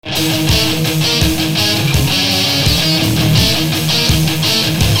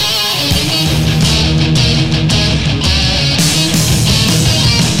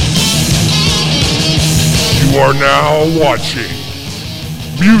are now watching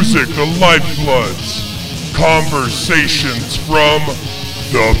Music the Lifebloods, Conversations from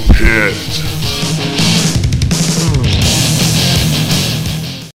the Pit.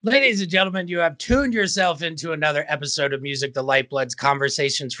 Ladies and gentlemen, you have tuned yourself into another episode of Music the Lifebloods,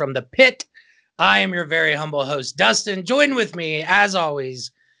 Conversations from the Pit. I am your very humble host, Dustin. Join with me, as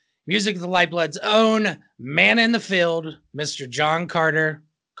always, Music the Lifeblood's own man in the field, Mr. John Carter.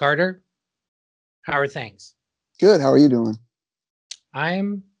 Carter, how are things? Good. How are you doing?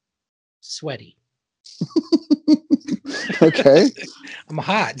 I'm sweaty. Okay. I'm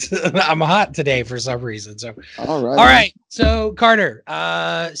hot. I'm hot today for some reason. So, all right. All right. So, Carter,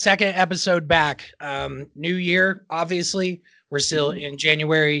 second episode back. New year, obviously. We're still in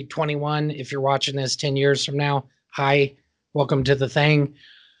January 21. If you're watching this 10 years from now, hi, welcome to the thing.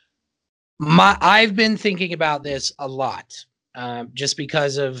 I've been thinking about this a lot, just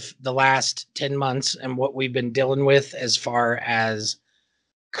because of the last 10 months and what we've been dealing with as far as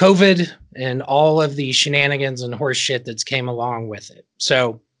COVID and all of the shenanigans and horse shit that's came along with it.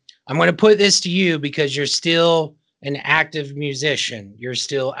 So I'm going to put this to you because you're still an active musician. You're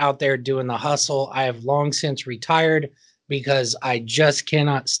still out there doing the hustle. I have long since retired because I just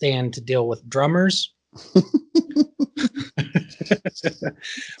cannot stand to deal with drummers.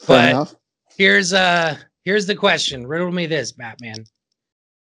 But here's the question. Riddle me this, Batman.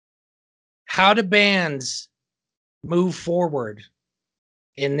 How do bands move forward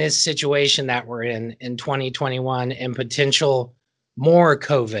in this situation that we're in 2021 and potential more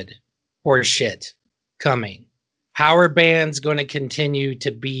COVID or shit coming? How are bands going to continue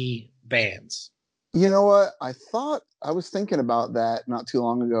to be bands? You know what? I was thinking about that not too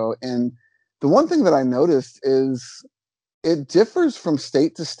long ago. And the one thing that I noticed is it differs from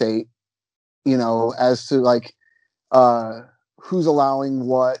state to state, as to like, who's allowing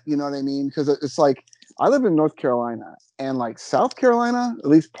what, you know what I mean? Because it's like, I live in North Carolina, and like South Carolina, at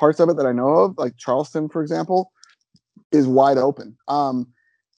least parts of it that I know of, like Charleston, for example, is wide open.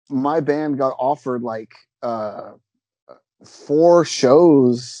 My band got offered like 4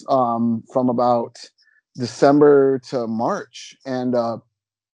 shows from about December to March, and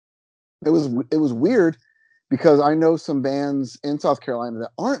it was weird because I know some bands in South Carolina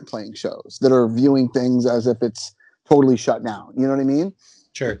that aren't playing shows, that are viewing things as if it's totally shut down. You know what I mean?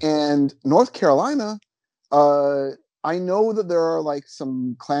 Sure. And North Carolina, I know that there are like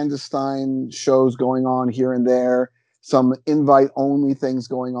some clandestine shows going on here and there, some invite-only things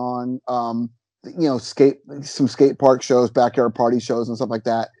going on. Some skate park shows, backyard party shows, and stuff like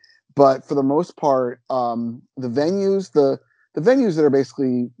that. But for the most part, the venues that are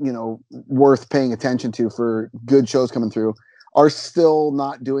basically, worth paying attention to for good shows coming through are still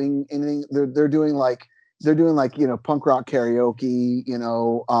not doing anything. They're doing like punk rock karaoke,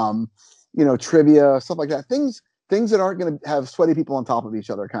 trivia, stuff like that. Things that aren't going to have sweaty people on top of each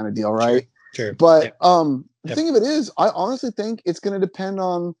other, kind of deal, right? Sure. But the thing of it is, I honestly think it's going to depend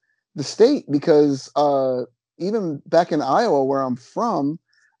on the state, because even back in Iowa, where I'm from,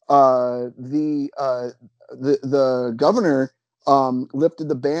 the governor lifted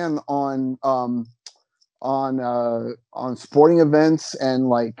the ban on sporting events and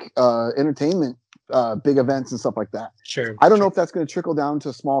like entertainment, big events and stuff like that. Sure. I don't know if that's going to trickle down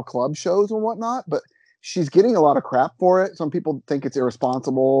to small club shows and whatnot, but she's getting a lot of crap for it. Some people think it's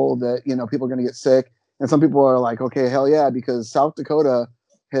irresponsible, that people are going to get sick, and some people are like, okay, hell yeah, because South Dakota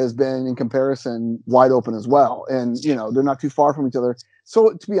has been, in comparison, wide open as well, and they're not too far from each other.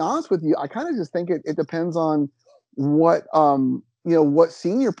 So to be honest with you, I kind of just think it depends on what what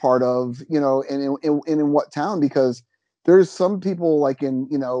scene you're part of, and in what town, because there's some people like in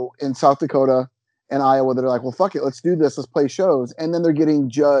South Dakota and Iowa that are like, well, fuck it, let's do this, let's play shows, and then they're getting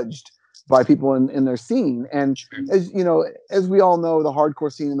judged by people in their scene. And as we all know, the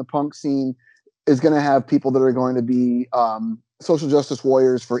hardcore scene and the punk scene is going to have people that are going to be social justice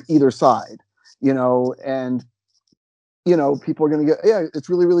warriors for either side, and people are going to get, yeah, it's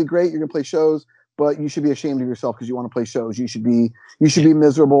really, really great, you're going to play shows, but you should be ashamed of yourself because you want to play shows. You should be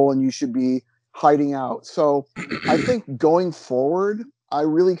miserable, and you should be hiding out. So I think going forward, I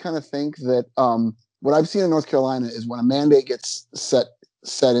really kind of think that what I've seen in North Carolina is when a mandate gets set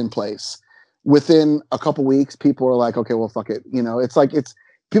in place, within a couple weeks, people are like, okay, well, fuck it. It's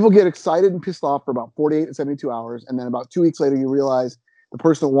people get excited and pissed off for about 48 to 72 hours. And then about 2 weeks later, you realize the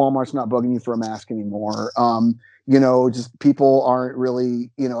person at Walmart's not bugging you for a mask anymore. Just people aren't really,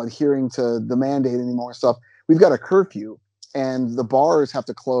 adhering to the mandate anymore. Stuff. We've got a curfew, and the bars have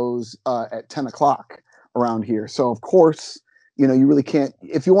to close at 10 o'clock around here. So of course, you really can't,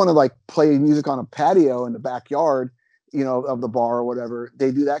 if you want to like play music on a patio in the backyard, of the bar or whatever,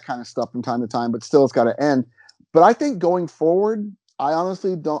 they do that kind of stuff from time to time, but still it's got to end. But I think going forward, I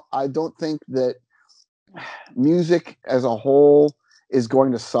honestly don't think that music as a whole is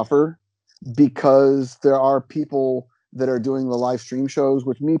going to suffer, because there are people that are doing the live stream shows,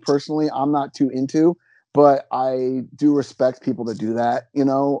 which me personally, I'm not too into, but I do respect people that do that.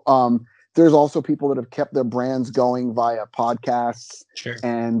 There's also people that have kept their brands going via podcasts Sure.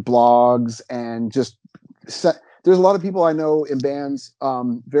 and blogs, and just there's a lot of people I know in bands,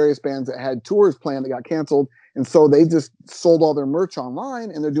 various bands that had tours planned that got canceled. And so they just sold all their merch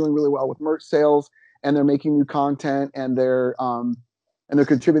online, and they're doing really well with merch sales, and they're making new content, and they're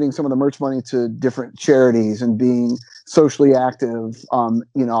contributing some of the merch money to different charities and being socially active,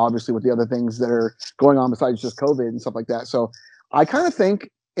 obviously with the other things that are going on besides just COVID and stuff like that. So I kind of think,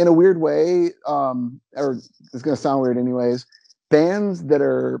 in a weird way, or it's going to sound weird anyways, bands that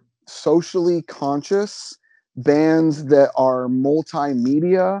are socially conscious, bands that are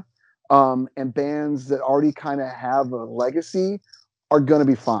multimedia, and bands that already kind of have a legacy are going to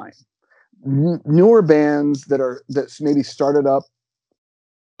be fine. Newer bands that maybe started up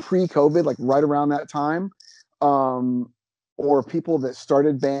pre-COVID, like right around that time, or people that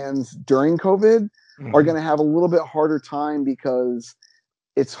started bands during COVID, are going to have a little bit harder time, because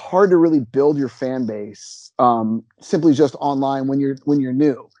it's hard to really build your fan base simply just online when you're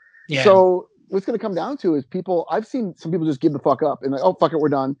new. Yeah. So what's going to come down to is I've seen some people just give the fuck up and like, oh, fuck it, we're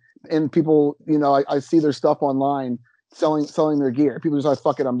done. And people, I see their stuff online selling their gear. People just like,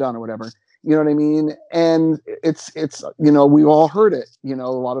 fuck it, I'm done, or whatever. You know what I mean? And it's we've all heard it. A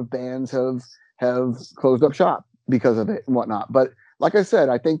lot of bands have closed up shop because of it and whatnot. But like I said,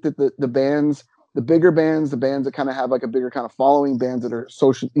 I think that the bands, the bigger bands, the bands that kind of have like a bigger kind of following, bands that are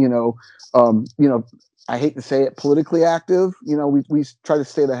social, I hate to say it, politically active. We try to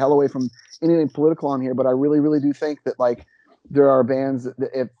stay the hell away from anything political on here, but I really, really do think that like there are bands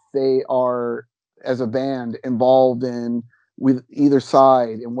that if they are as a band involved in with either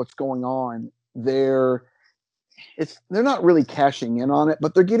side and what's going on, they're not really cashing in on it,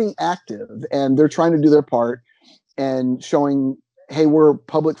 but they're getting active and they're trying to do their part and showing, hey, we're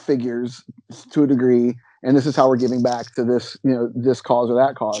public figures to a degree, and this is how we're giving back to this, this cause or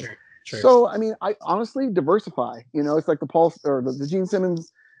that cause. Sure. So, I mean, I honestly diversify. It's like the Paul or the Gene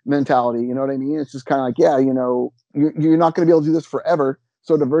Simmons mentality. You know what I mean? It's just kind of like, yeah, you're not going to be able to do this forever.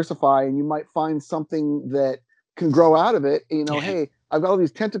 So diversify, and you might find something that can grow out of it. Hey, I've got all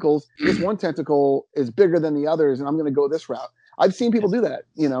these tentacles. This one tentacle is bigger than the others, and I'm going to go this route. I've seen people do that.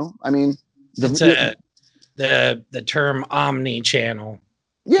 I mean, the term omni-channel.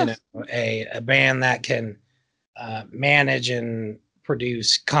 Yeah, a band that can manage and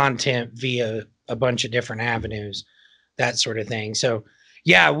produce content via a bunch of different avenues, that sort of thing. So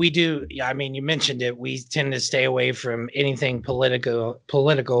yeah, we do. I mean, you mentioned it. We tend to stay away from anything political,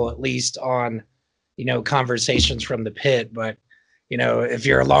 at least on, conversations from the pit. But, if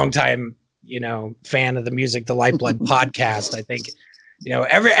you're a longtime, fan of the Music the Lifeblood podcast, I think,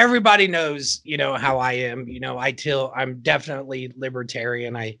 everybody knows, how I am. I'm definitely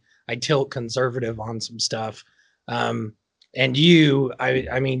libertarian. I tilt conservative on some stuff. And you,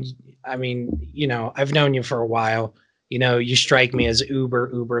 I mean, I've known you for a while. You strike me as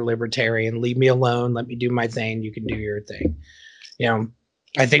uber libertarian. Leave me alone. Let me do my thing. You can do your thing.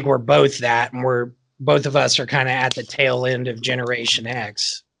 I think we're both that, and both of us are kind of at the tail end of Generation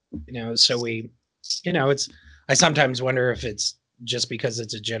X. So we, I sometimes wonder if it's just because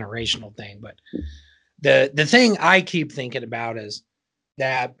it's a generational thing. But the thing I keep thinking about is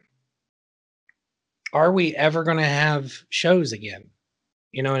that, are we ever going to have shows again?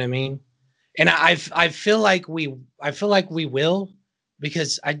 You know what I mean? And I feel like we will,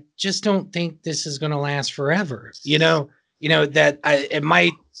 because I just don't think this is going to last forever. That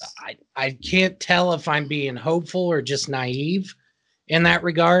I can't tell if I'm being hopeful or just naive in that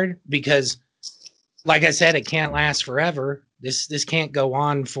regard, because like I said, it can't last forever. This can't go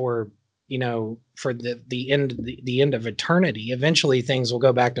on for the end of eternity. Eventually things will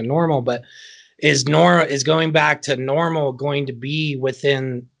go back to normal, but is going back to normal going to be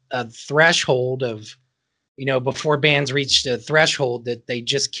within a threshold of, before bands reach the threshold that they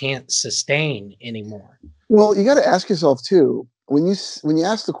just can't sustain anymore? Well, you got to ask yourself too, when you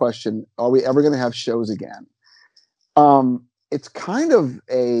ask the question, are we ever going to have shows again? It's kind of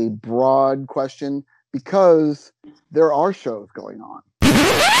a broad question, because there are shows going on.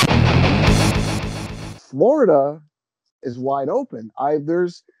 Florida is wide open.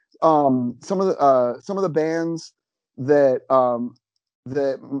 There's some of the bands that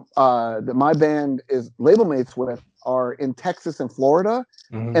my band is label mates with are in Texas and Florida,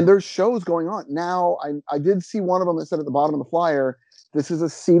 and there's shows going on now. I did see one of them that said at the bottom of the flyer, this is a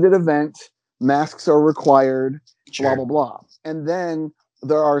seated event masks are required, Sure. blah, blah, blah. And then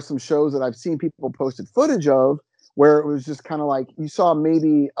there are some shows that I've seen people posted footage of where it was just kind of like, you saw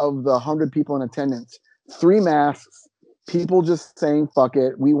maybe of the 100 people in attendance, 3 masks, people just saying, fuck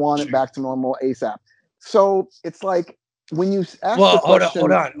it, we want it back to normal ASAP. So it's like, when you ask the question,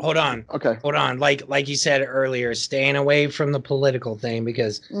 hold on. Okay. Hold on. Like you said earlier, staying away from the political thing,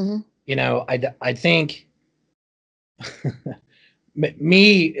 because you know, I think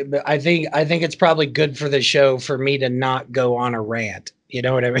I think it's probably good for the show for me to not go on a rant. You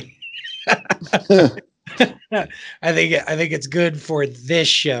know what I mean? I think it's good for this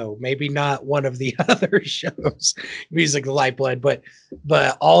show, maybe not one of the other shows, Music the Lifeblood,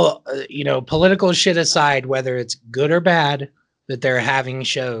 but all you know, political shit aside, whether it's good or bad that they're having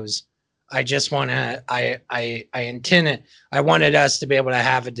shows, I just want to I wanted us to be able to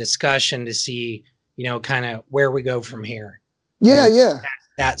have a discussion to see, you know, kind of where we go from here. Yeah, yeah.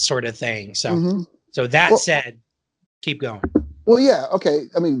 That sort of thing. So so that said, keep going. Well, yeah, okay.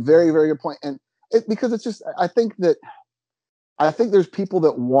 I mean, very, very good point. And because it's just, I think there's people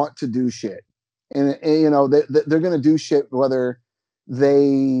that want to do shit, and you know, they're going to do shit whether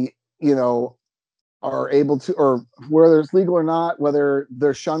they, you know, are able to, or whether it's legal or not, whether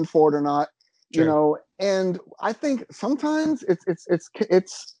they're shunned for it or not, you know. And I think sometimes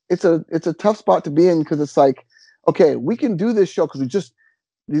it's a tough spot to be in, because it's like, okay, we can do this show because we just,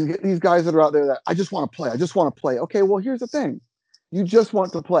 these guys that are out there that I just want to play. Okay, well, here's the thing. You just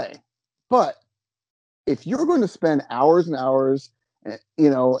want to play. But if you're going to spend hours and hours, you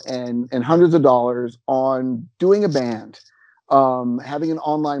know, and hundreds of dollars on doing a band, having an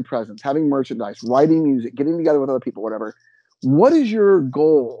online presence, having merchandise, writing music, getting together with other people, whatever, what is your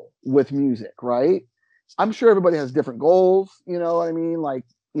goal with music, right? I'm sure everybody has different goals, you know what I mean? Like,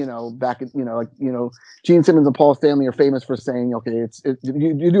 you know, back at, you know, like, you know, Gene Simmons and Paul Stanley are famous for saying, okay,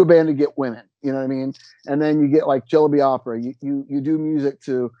 you do a band to get women, you know what I mean? And then you get like Jelly Opera, you do music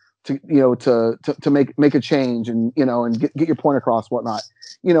to you know, to make a change, and, you know, and get your point across, whatnot,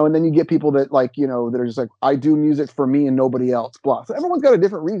 you know. And then you get people that, like, you know, that are just like, I do music for me and nobody else, blah. So everyone's got a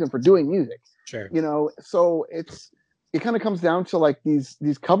different reason for doing music, you know. So it kind of comes down to like these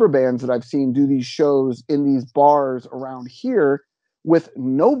cover bands that I've seen do these shows in these bars around here with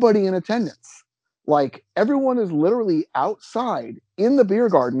nobody in attendance. Like, everyone is literally outside in the beer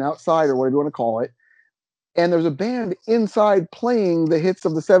garden outside, or whatever you want to call it, and there's a band inside playing the hits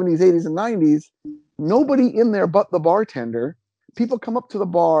of the 70s, 80s, and 90s. Nobody in there but the bartender. People come up to the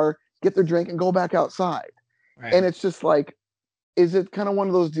bar, get their drink, and go back outside. Right. And it's just like, is it kind of one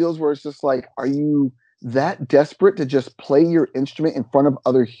of those deals where it's just like, are you that desperate to just play your instrument in front of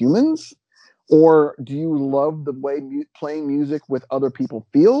other humans? Or do you love the way playing music with other people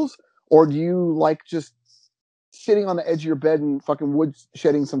feels? Or do you like just sitting on the edge of your bed and fucking wood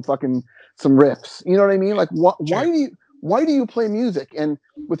shedding some riffs? You know what I mean? Like, why do you play music? And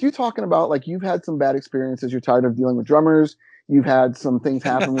with you talking about, like, you've had some bad experiences, you're tired of dealing with drummers, you've had some things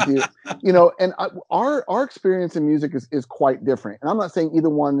happen with you, you know, and our experience in music is quite different. And I'm not saying either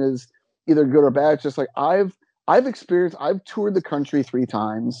one is either good or bad. It's just like, I've toured the country 3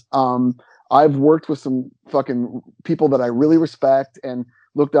 times. I've worked with some fucking people that I really respect and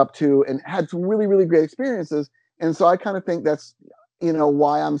looked up to, and had some really, really great experiences. And so I kind of think that's, you know,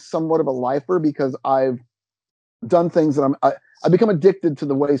 why I'm somewhat of a lifer, because I've done things that I become addicted to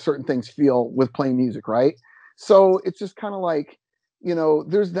the way certain things feel with playing music, right? So it's just kind of like, you know,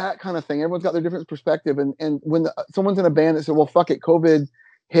 there's that kind of thing. Everyone's got their different perspective. And when someone's in a band that said, well, fuck it, COVID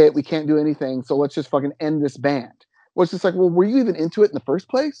hit, we can't do anything, so let's just fucking end this band. Well, it's just like, well, were you even into it in the first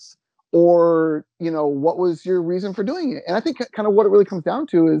place? Or, you know, what was your reason for doing it? And I think kind of what it really comes down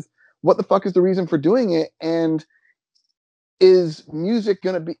to is, what the fuck is the reason for doing it? And is music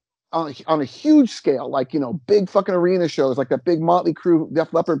going to be on a huge scale, like, you know, big fucking arena shows, like that big Motley Crue,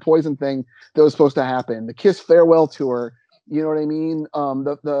 Def Leppard, Poison thing that was supposed to happen, the Kiss farewell tour, you know what I mean?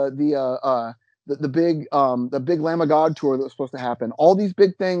 The big Lamb of God tour that was supposed to happen. All these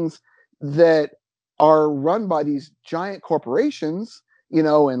big things that are run by these giant corporations, you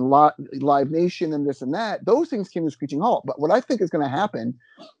know, and Live Nation and this and that, those things came to a screeching halt. But what I think is going to happen,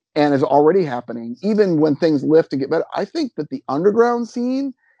 and is already happening, even when things lift and get better, I think that the underground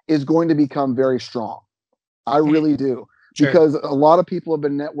scene is going to become very strong. I really do. Sure. Because a lot of people have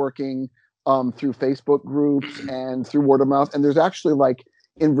been networking through Facebook groups and through word of mouth. And there's actually, like,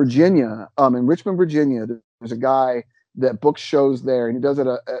 in Virginia, in Richmond, Virginia, there's a guy that books shows there, and he does it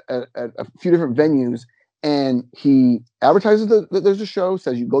at a few different venues. And he advertises that there's a show,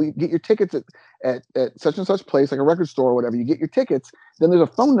 says you go, you get your tickets at such and such place, like a record store or whatever. You get your tickets. Then there's a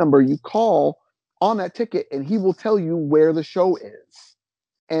phone number you call on that ticket, and he will tell you where the show is.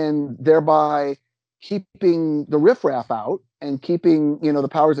 and thereby keeping the riffraff out and keeping, the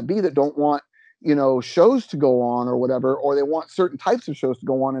powers that be that don't want, shows to go on or whatever, or they want certain types of shows to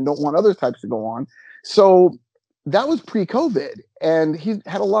go on and don't want other types to go on. So that was pre-COVID, and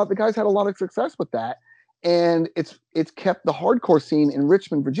the guys had a lot of success with that. And it's kept the hardcore scene in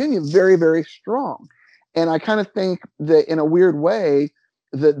Richmond, Virginia very, very strong. And I kind of think that in a weird way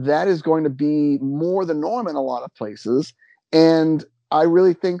that is going to be more the norm in a lot of places. And I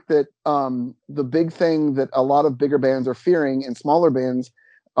really think that the big thing that a lot of bigger bands are fearing and smaller bands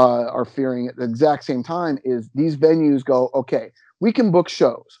are fearing at the exact same time is these venues go, okay, we can book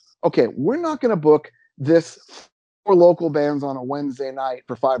shows. Okay, we're not going to book this 4 local bands on a Wednesday night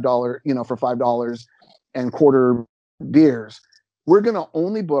for $5, and quarter beers. We're going to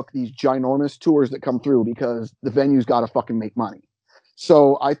only book these ginormous tours that come through because the venue's got to fucking make money.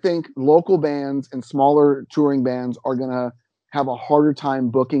 So I think local bands and smaller touring bands are going to have a harder time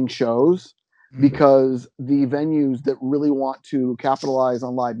booking shows because the venues that really want to capitalize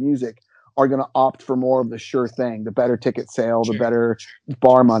on live music are going to opt for more of the sure thing, the better ticket sale, the better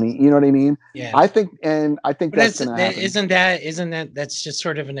bar money. You know what I mean? Yeah. I think that's going to happen. Isn't that that's just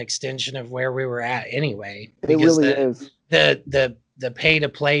sort of an extension of where we were at anyway? It really is. The pay to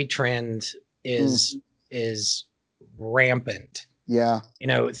play trend is rampant. Yeah.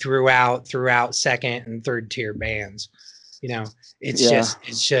 Throughout second and third tier bands.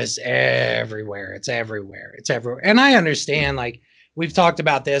 It's just everywhere. It's everywhere. And I understand, like, we've talked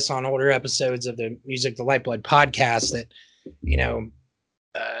about this on older episodes of the Music the Lifeblood podcast that,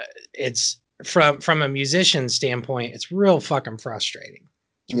 it's from a musician standpoint, it's real fucking frustrating.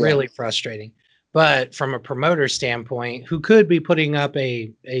 It's really frustrating. But from a promoter standpoint, who could be putting up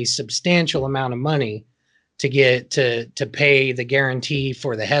a substantial amount of money to get to pay the guarantee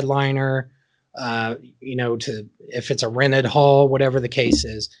for the headliner, to if it's a rented hall, whatever the case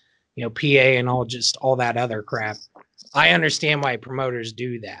is, PA and all that other crap. I understand why promoters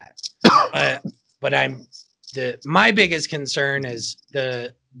do that, but my biggest concern is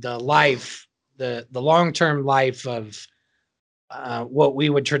the long-term life of what we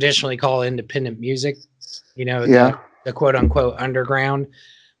would traditionally call independent music, the quote unquote underground.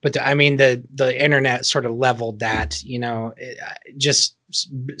 But the internet sort of leveled that, just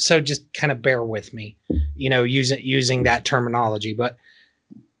kind of bear with me, using that terminology. But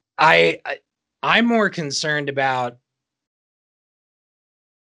I'm more concerned about,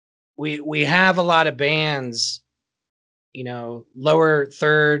 we have a lot of bands, lower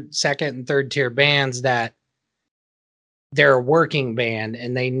second and third tier bands that they're a working band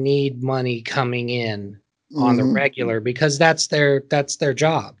and they need money coming in on the regular because that's their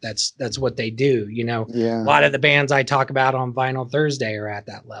job. That's what they do. A lot of the bands I talk about on Vinyl Thursday are at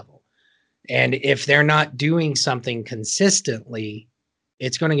that level. And if they're not doing something consistently,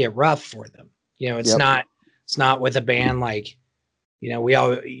 it's going to get rough for them. It's not with a band like, we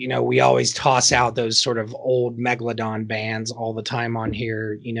always toss out those sort of old Megalodon bands all the time on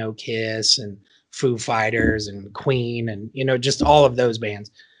here, Kiss and Foo Fighters and Queen and, just all of those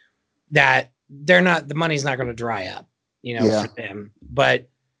bands that the money's not going to dry up, for them. But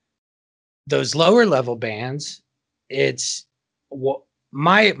those lower level bands, it's what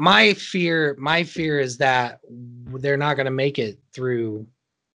my fear is that they're not going to make it through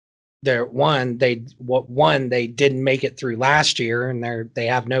their they didn't make it through last year, and they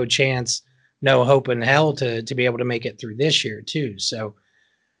have no chance, no hope in hell to be able to make it through this year too. So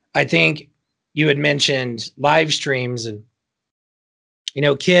I think you had mentioned live streams and,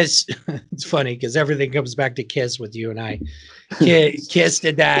 Kiss. It's funny because everything comes back to Kiss with you and I. Kiss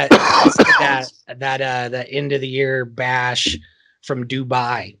did that the end of the year bash from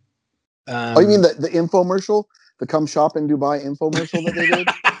Dubai. You mean the infomercial, the Come Shop in Dubai infomercial that they did?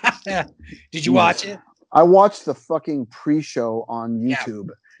 Yeah. Did you watch it? I watched the fucking pre-show on YouTube.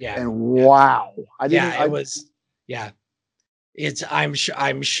 Yeah. And wow, It's I'm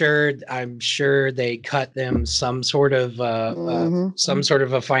sure they cut them some sort of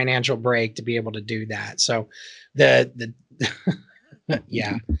a financial break to be able to do that. So the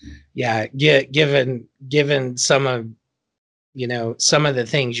given some of some of the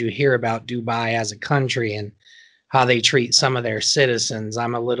things you hear about Dubai as a country and how they treat some of their citizens,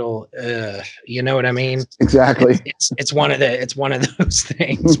 I'm a little, you know what I mean? Exactly. It's one of those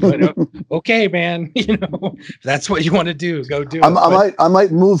things. But okay, man, if that's what you want to do, go do it. I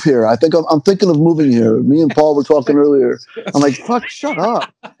might move here. I think I'm thinking of moving here. Me and Paul were talking earlier. I'm like, fuck, shut up.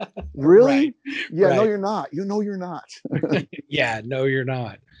 Really? Right. Yeah. Right. No, you're not. You're not. Yeah. No, you're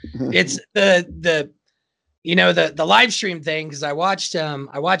not. It's the live stream thing. Cause I watched Venom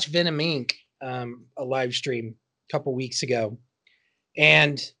Inc. A live stream couple weeks ago,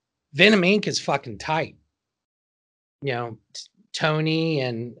 And Venom Inc. is fucking tight. You know, Tony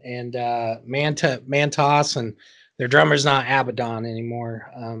and Mantos, and their drummer's not Abaddon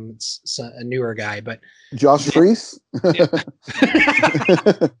anymore. It's a newer guy, but Josh Freese.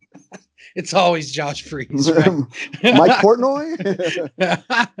 It's always Josh Freese, right? Mike Portnoy.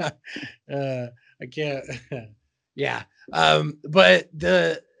 I can't. Yeah. But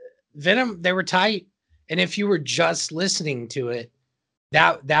the Venom, they were tight, and if you were just listening to it,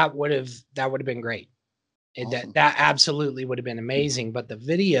 that would have been great. Awesome. That absolutely would have been amazing. But the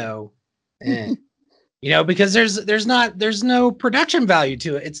video, because there's no production value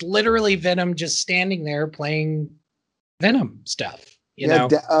to it. It's literally Venom just standing there playing Venom stuff.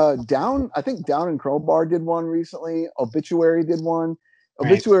 Down. I think Down and Crowbar did one recently. Obituary did one.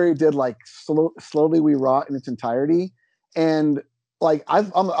 Obituary did like Slowly We Rot in its entirety, and like I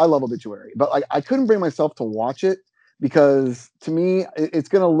love Obituary, but like I couldn't bring myself to watch it because to me it's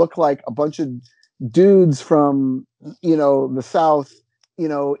gonna look like a bunch of dudes from the South,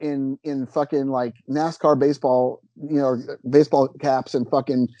 in fucking like NASCAR baseball, baseball caps and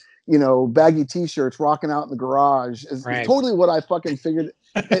fucking baggy t-shirts rocking out in the garage is totally what I fucking figured.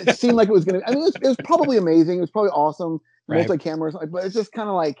 It seemed like it was gonna. I mean, it was probably amazing. It was probably awesome. Multi-cameras, but it's just kind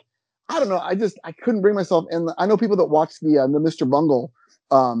of like I don't know. I couldn't bring myself. And I know people that watch the Mr. Bungle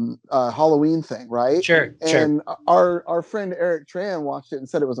Halloween thing, right? Sure. And our friend Eric Tran watched it and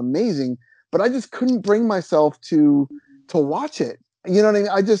said it was amazing, but I just couldn't bring myself to watch it. You know what I mean?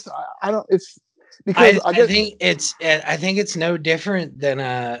 I don't. It's because I think it's no different than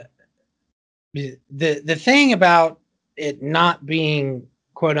the thing about it not being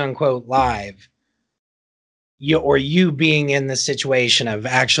quote unquote live. You being in the situation of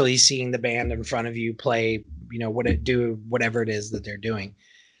actually seeing the band in front of you play, whatever it is that they're doing,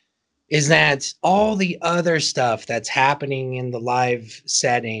 is that all the other stuff that's happening in the live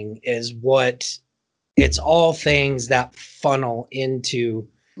setting is it's all things that funnel into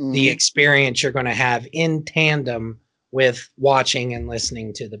the experience you're going to have in tandem with watching and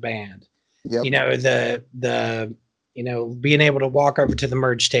listening to the band. Yep. Being able to walk over to the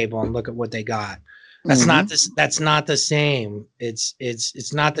merch table and look at what they got. That's not this. That's not the same. It's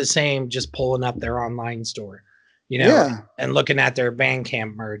not the same. Just pulling up their online store, and looking at their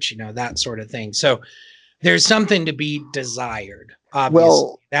Bandcamp merch, that sort of thing. So there's something to be desired. Obviously.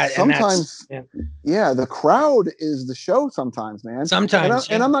 Well, sometimes, the crowd is the show. Sometimes, man. Sometimes,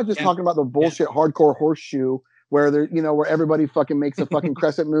 and I'm not just talking about the bullshit hardcore horseshoe where where everybody fucking makes a fucking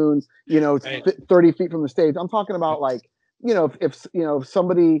crescent moon, 30 feet from the stage. I'm talking about like, if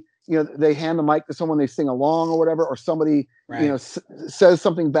somebody. They hand the mic to someone, they sing along or whatever, or somebody, says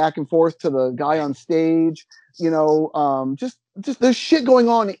something back and forth to the guy on stage, just there's shit going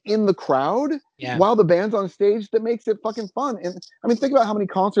on in the crowd while the band's on stage that makes it fucking fun. And I mean, think about how many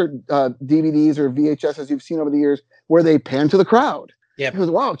concert DVDs or VHSs you've seen over the years where they pan to the crowd. Yeah. Because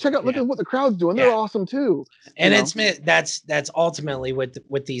wow, look at what the crowd's doing. They're awesome too. And that's ultimately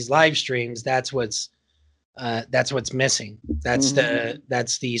with these live streams, that's what's missing. That's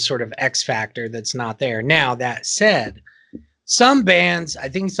the sort of X factor that's not there. Now, that said, I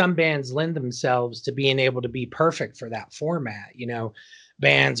think some bands lend themselves to being able to be perfect for that format.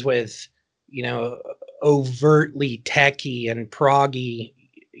 Bands with, overtly techie and proggy,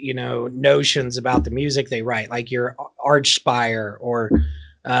 notions about the music they write, like your Archspire or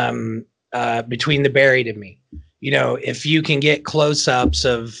Between the Buried and Me. If you can get close-ups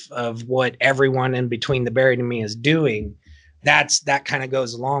of what everyone in Between the Buried and Me is doing, that kind of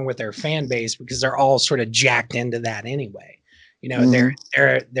goes along with their fan base because they're all sort of jacked into that anyway. They're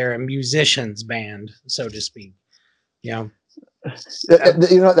a musician's band, so to speak. What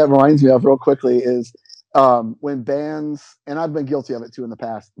that reminds me of real quickly is when bands, and I've been guilty of it too in the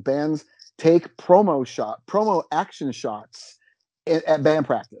past, bands take promo action shots at band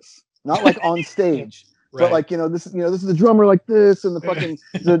practice, not like on stage. Right. But like this is the drummer like this, and the fucking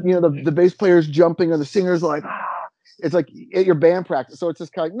the bass player's jumping, or the singer's like, it's like at your band practice. So it's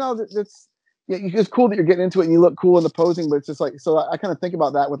just kind of it's cool that you're getting into it and you look cool in the posing, but it's just like, so I kind of think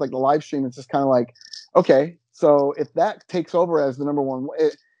about that with like the live stream. It's just kind of like, okay, so if that takes over as the number one,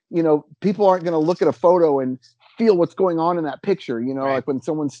 people aren't going to look at a photo and feel what's going on in that picture. Right. Like when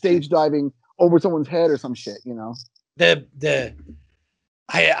someone's stage diving over someone's head or some shit.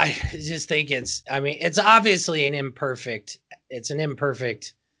 I just think it's obviously an imperfect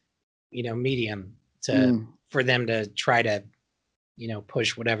medium for them to try to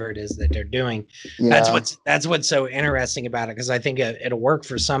push whatever it is that they're doing. That's what's so interesting about it, because I think it'll work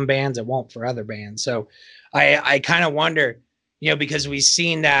for some bands, it won't for other bands. So I kind of wonder, because we've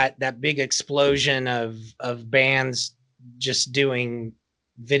seen that big explosion of bands just doing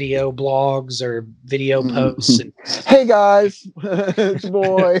video blogs or video posts. And hey guys, it's your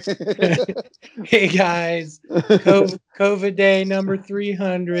boy. hey guys, COVID day number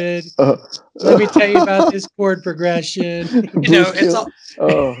 300. Let me tell you about this chord progression. It's all.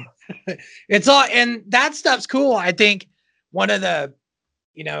 It's all, and that stuff's cool. I think one of the,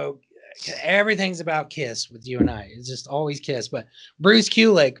 everything's about Kiss with you and I. It's just always Kiss. But Bruce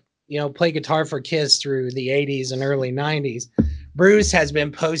Kulick, played guitar for Kiss through the 80s and early 90s. Bruce has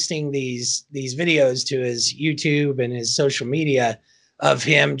been posting these videos to his YouTube and his social media of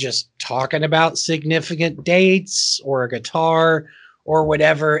him just talking about significant dates or a guitar or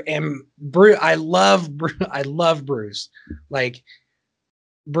whatever. And I love Bruce. Like,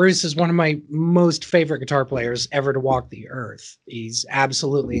 Bruce is one of my most favorite guitar players ever to walk the earth. He's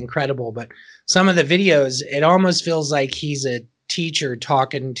absolutely incredible. But some of the videos, it almost feels like he's a teacher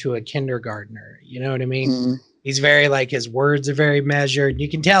talking to a kindergartner. You know what I mean? Mm-hmm. He's very, like, his words are very measured. You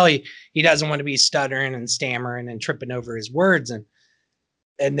can tell he doesn't want to be stuttering and stammering and tripping over his words. And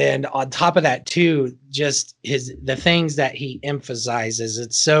then on top of that too, just the things that he emphasizes.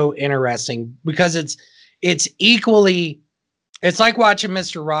 It's so interesting because it's equally. It's like watching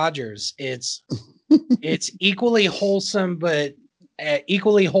Mr. Rogers. It's equally wholesome, but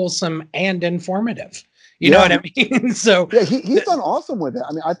equally wholesome and informative. You know what I mean? So yeah, he's done awesome with it.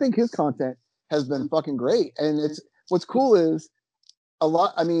 I mean, I think his content has been fucking great. And what's cool is a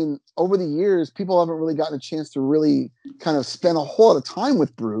lot. I mean, over the years, people haven't really gotten a chance to really kind of spend a whole lot of time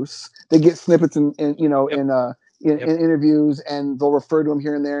with Bruce. They get snippets in interviews, and they'll refer to him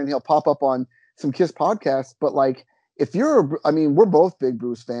here and there, and he'll pop up on some Kiss podcasts. But like, we're both big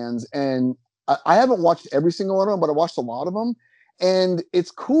Bruce fans, and I haven't watched every single one of them, but I watched a lot of them, and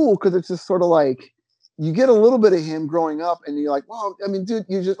it's cool because it's just sort of like you get a little bit of him growing up, and you're like, wow, I mean, dude,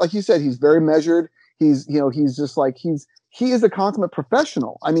 you just, like you said, he's very measured. He's just like, he is a consummate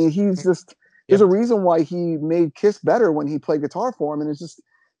professional. I mean, there's a reason why he made Kiss better when he played guitar for him, and it's just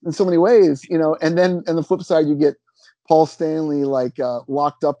in so many ways, and then on the flip side, you get Paul Stanley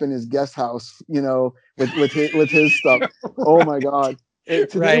locked up in his guest house, with his stuff. Oh my God!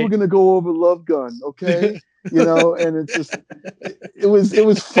 Today we're gonna go over Love Gun, okay? And it's just it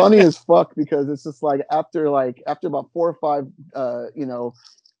was funny as fuck because it's just like after about 4 or 5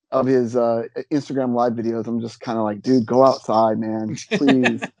 of his Instagram live videos, I'm just kind of like, dude, go outside, man,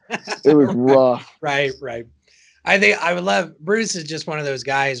 please. It was rough. Right. I think I would love Bruce is just one of those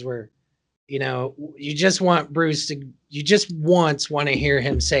guys where, you just want Bruce to, you just once want to hear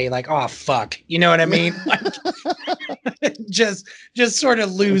him say like, oh, fuck. You know what I mean? Like, just sort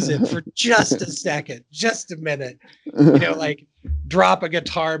of lose it for just a second, just a minute, like drop a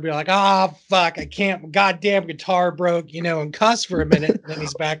guitar, be like, oh, fuck, I can't, goddamn guitar broke, and cuss for a minute. And then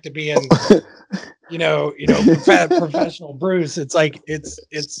he's back to being, professional Bruce. It's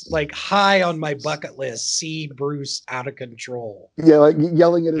like high on my bucket list. See Bruce out of control. Yeah, like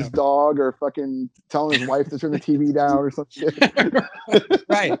yelling at his dog or fucking telling his wife to turn the TV down or some shit.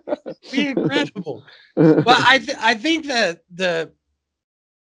 Right. Be incredible. Well, I think that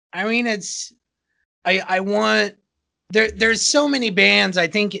there's so many bands. I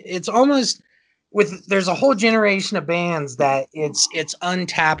think it's almost there's a whole generation of bands that it's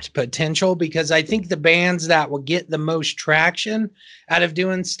untapped potential, because I think the bands that will get the most traction out of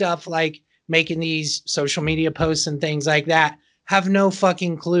doing stuff like making these social media posts and things like that have no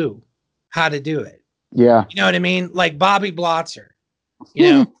fucking clue how to do it. Yeah. You know what I mean? Like Bobby Blotzer,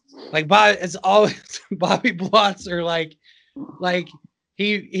 like it's always Bobby Blotzer. Like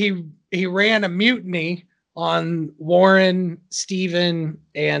he ran a mutiny on Warren, Steven,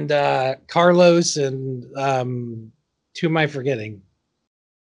 and Carlos, and who am I forgetting?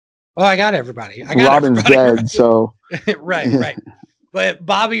 Oh, I got everybody. Robin's everybody. Dead, so right. But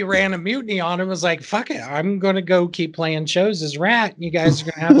Bobby ran a mutiny on him. Was like, fuck it, I'm gonna go keep playing shows as Rat. And you guys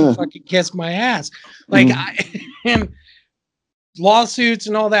are gonna have to fucking kiss my ass. Like, and lawsuits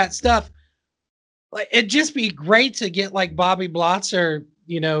and all that stuff. Like, it'd just be great to get like Bobby Blotzer,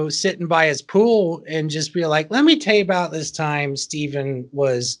 sitting by his pool and just be like, let me tell you about this time Steven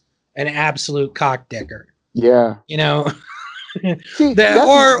was an absolute cockdicker. Yeah. See,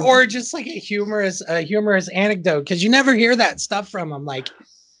 or just like a humorous anecdote, because you never hear that stuff from him. Like,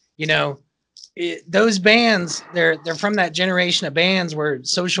 those bands, they're from that generation of bands where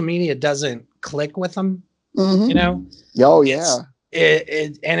social media doesn't click with them. Mm-hmm. Oh yeah.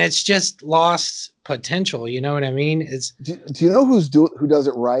 And it's just lost potential. You know what I mean? Do you know who does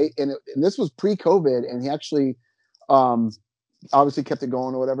it right? And this was pre-COVID, and he actually obviously kept it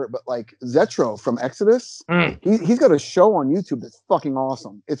going or whatever. But like Zetro from Exodus, Mm. he's got a show on YouTube that's fucking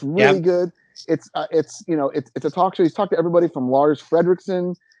awesome. It's really good. It's it's a talk show. He's talked to everybody from Lars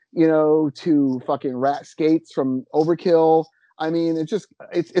Fredrickson, to fucking Rat Skates from Overkill. I mean,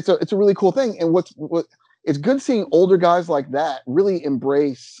 it's a really cool thing. And what it's good seeing older guys like that really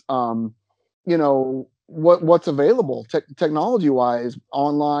embrace, what's available technology wise,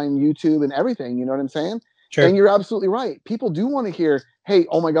 online, YouTube, and everything. You know what I'm saying? Sure. And you're absolutely right. People do want to hear, hey,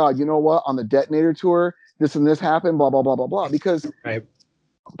 oh my God, you know what? On the Detonator tour, this and this happened, blah, blah, blah, blah, blah. Because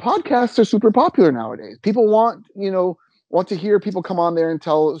podcasts are super popular nowadays. People want to hear people come on there and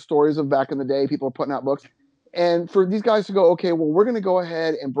tell stories of back in the day. People are putting out books. And for these guys to go, okay, well, we're going to go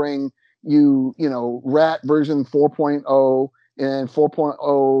ahead and bring you, Rat version 4.0 and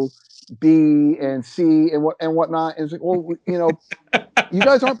 4.0 B and C and whatnot. And it's like, well, you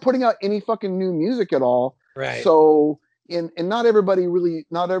guys aren't putting out any fucking new music at all. Right. So, and not everybody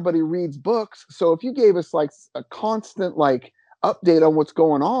reads books. So if you gave us like a constant like update on what's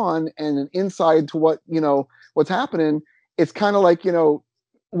going on and an insight to what's happening, it's kind of like,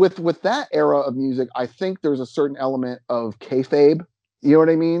 with that era of music, I think there's a certain element of kayfabe. You know what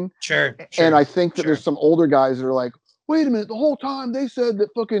I mean? Sure. And I think that there's some older guys that are like, wait a minute, the whole time they said that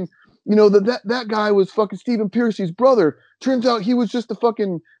fucking, that guy was fucking Stephen Piercy's brother. Turns out he was just the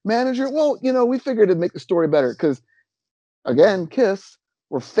fucking manager. Well, we figured it'd make the story better because, again, Kiss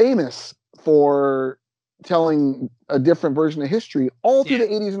were famous for telling a different version of history all through the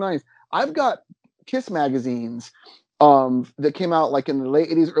 80s and 90s. I've got Kiss magazines that came out like in the late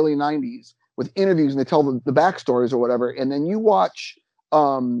 80s, early 90s with interviews, and they tell the backstories or whatever. And then you watch,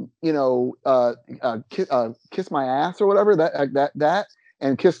 Kiss My Ass or whatever, that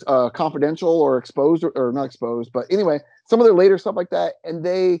and Kiss Confidential or Exposed or not Exposed, but anyway, some of their later stuff like that, and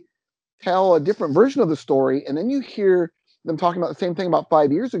they tell a different version of the story, and then you hear them talking about the same thing about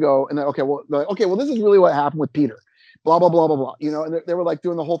 5 years ago, and then well, this is really what happened with Peter, blah blah blah blah blah, and they were like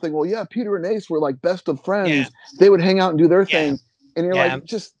doing the whole thing. Well, yeah, Peter and Ace were like best of friends. Yeah. They would hang out and do their thing, and you're like,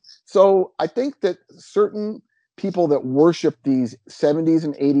 just so. I think that certain people that worship these 70s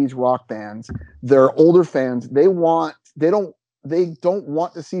and 80s rock bands, they're older fans. They don't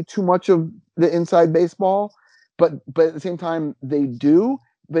want to see too much of the inside baseball, but at the same time they do.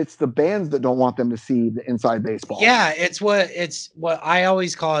 But it's the bands that don't want them to see the inside baseball. Yeah, it's what I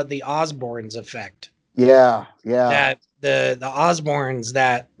always call it, the Osbournes effect. Yeah. That the Osbournes,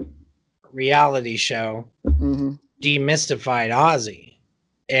 that reality show, demystified Ozzy.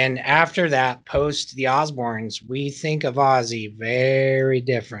 And after that, post the Osbournes, we think of Ozzy very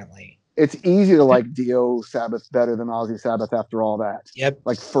differently. It's easy to like Dio Sabbath better than Ozzy Sabbath after all that. Yep.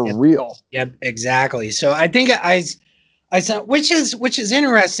 Like for real. Yep, exactly. So I think I saw, which is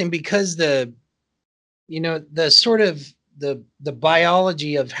interesting because the sort of the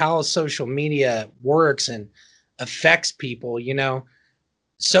biology of how social media works and affects people,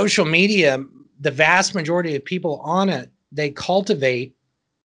 social media, the vast majority of people on it, they cultivate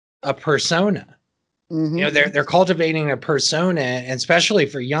a persona. They're cultivating a persona, and especially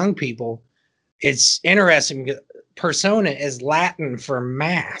for young people, it's interesting. Persona is Latin for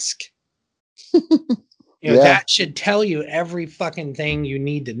mask. That should tell you every fucking thing you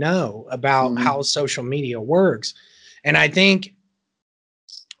need to know about how social media works. And I think,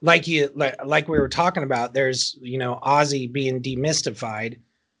 like we were talking about, there's Ozzy being demystified.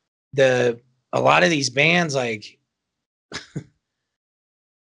 A lot of these bands, like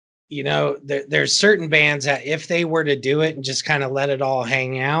there's certain bands that if they were to do it and just kind of let it all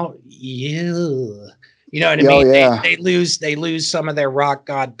hang out, you know what I mean? Yeah. They lose some of their rock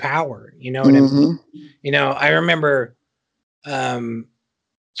god power. You know what I mean? I remember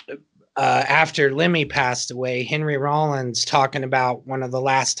after Lemmy passed away, Henry Rollins talking about one of the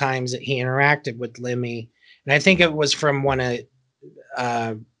last times that he interacted with Lemmy, and I think it was from one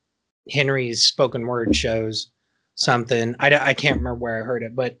of Henry's spoken word shows. Something I can't remember where I heard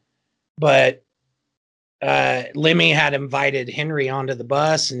it, but Lemmy had invited Henry onto the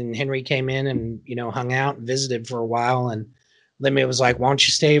bus, and Henry came in and hung out and visited for a while, and Lemmy was like, "Why don't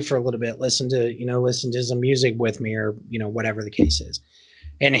you stay for a little bit, listen to some music with me, or whatever the case is."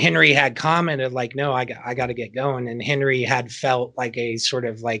 And Henry had commented like, "No, I got to get going," and Henry had felt like a sort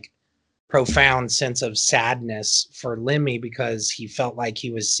of like profound sense of sadness for Lemmy because he felt like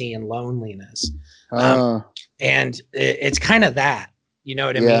he was seeing loneliness. And it's kind of that, you know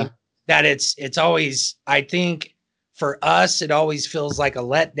what I mean? That it's always, I think for us, it always feels like a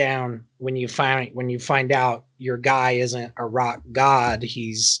letdown when you find out your guy isn't a rock god.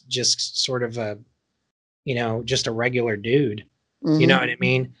 He's just sort of just a regular dude. You know what I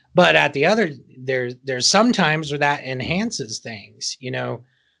mean? But at the other, there's sometimes where that enhances things.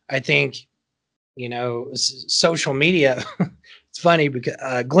 I think, social media. It's funny because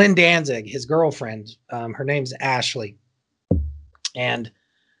Glenn Danzig, his girlfriend, her name's Ashley, and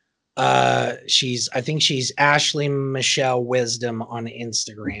I think she's Ashley Michelle Wisdom on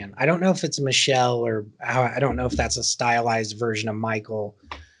Instagram. I don't know if it's Michelle or I don't know if that's a stylized version of Michael,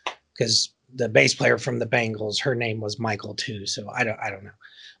 because the bass player from the Bengals, her name was Michael too. So I don't know.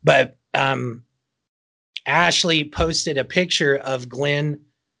 But Ashley posted a picture of Glenn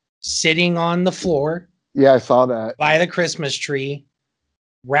sitting on the floor. Yeah, I saw that. By the Christmas tree,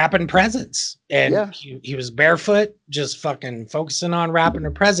 wrapping presents. And he was barefoot, just fucking focusing on wrapping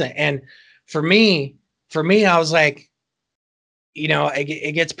a present. And for me, I was like,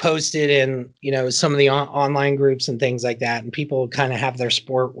 it gets posted in, some of the online groups and things like that. And people kind of have their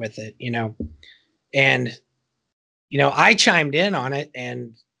sport with it, and, I chimed in on it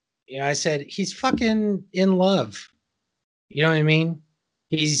and, I said, he's fucking in love. You know what I mean?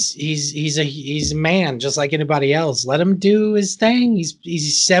 He's a man just like anybody else. Let him do his thing.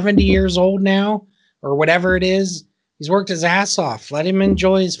 He's 70 years old now, or whatever it is. He's worked his ass off. Let him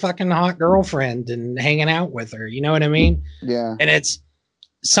enjoy his fucking hot girlfriend and hanging out with her. You know what I mean? Yeah. And it's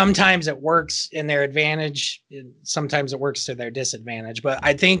sometimes it works in their advantage. Sometimes it works to their disadvantage. But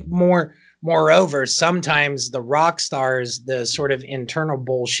I think moreover, sometimes the rock stars, the sort of internal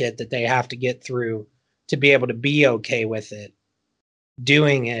bullshit that they have to get through to be able to be okay with it,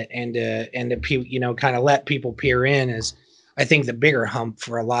 doing it, and to kind of let people peer in is, I think, the bigger hump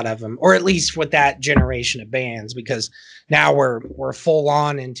for a lot of them, or at least with that generation of bands, because now we're full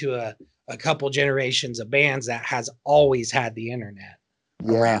on into a couple generations of bands that has always had the internet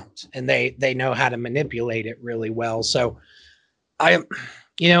around, and they know how to manipulate it really well. So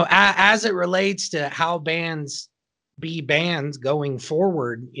as it relates to how bands be bands going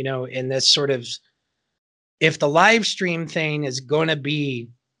forward, in this sort of, if the live stream thing is going to be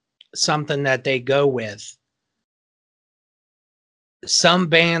something that they go with, some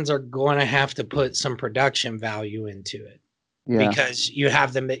bands are going to have to put some production value into it, because you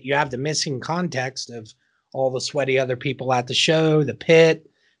have the missing context of all the sweaty other people at the show, the pit,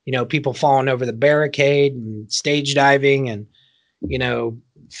 people falling over the barricade and stage diving and,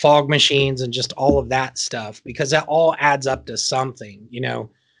 fog machines and just all of that stuff, because that all adds up to something.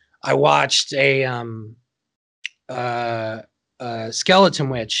 I watched a Skeleton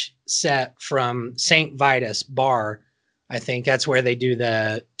Witch set from St. Vitus Bar. I think that's where they do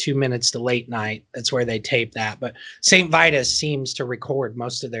the 2 minutes to late night. That's where they tape that. But St. Vitus seems to record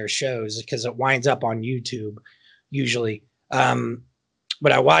most of their shows because it winds up on YouTube usually.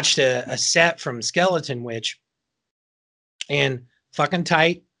 But I watched a set from Skeleton Witch, and fucking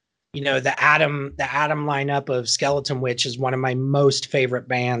tight. The Atom lineup of Skeleton Witch is one of my most favorite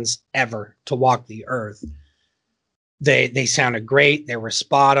bands ever to walk the earth. They sounded great. They were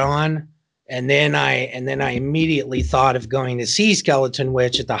spot on. And then I immediately thought of going to see Skeleton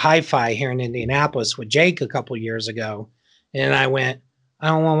Witch at the Hi-Fi here in Indianapolis with Jake a couple years ago. And I went, I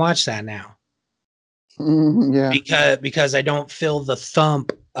don't want to watch that now. Because I don't feel the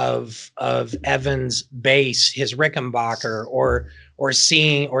thump of Evan's bass, his Rickenbacker, or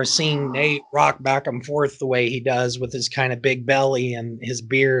seeing Nate rock back and forth the way he does with his kind of big belly and his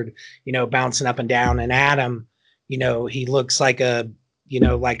beard, bouncing up and down. And Adam, he looks like a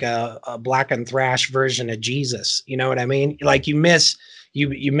Black and Thrash version of Jesus. You know what I mean? Like you miss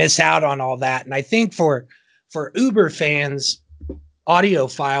out on all that. And I think for Uber fans,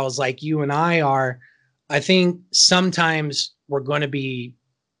 audiophiles like you and I are, I think sometimes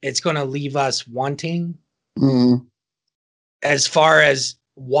it's going to leave us wanting, as far as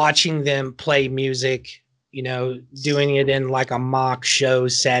watching them play music, doing it in like a mock show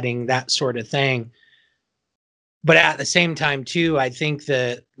setting, that sort of thing. But at the same time, too, I think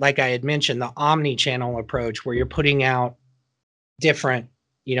that, like I had mentioned, the omni-channel approach, where you're putting out different,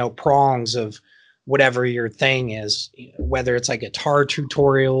 prongs of whatever your thing is, whether it's like guitar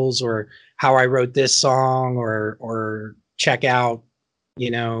tutorials or how I wrote this song, or check out,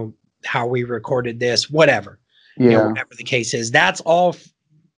 how we recorded this, whatever, whatever the case is. That's all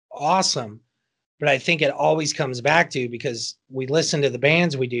awesome. But I think it always comes back to, because we listen to the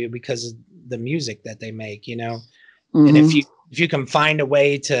bands we do because of the music that they make, and if you can find a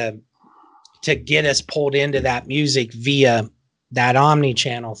way to get us pulled into that music via that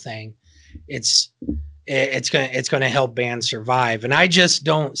omni-channel thing, it's going to help bands survive. And I just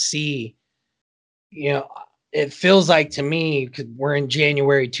don't see, it feels like to me, 'cause we're in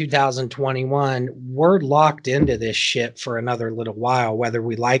January 2021, we're locked into this shit for another little while, whether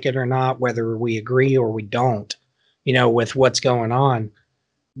we like it or not, whether we agree or we don't, with what's going on.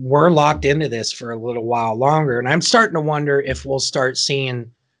 we're locked into this for a little while longer. And I'm starting to wonder if we'll start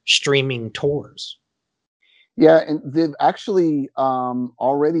seeing streaming tours. Yeah, and they've actually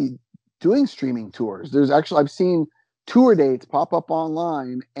already doing streaming tours. There's actually, I've seen tour dates pop up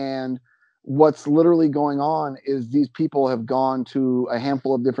online, and what's literally going on is these people have gone to a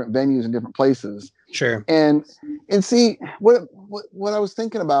handful of different venues in different places. Sure. And see what I was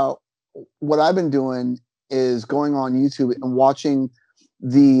thinking about, what I've been doing is going on YouTube and watching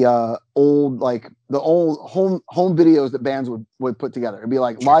the old home videos that bands would put together. It'd be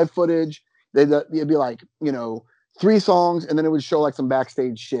like live footage. It'd be like, 3 songs, and then it would show like some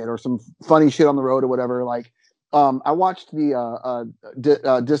backstage shit or some funny shit on the road or whatever. Like, I watched the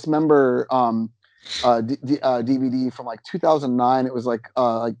Dismember DVD from like 2009. It was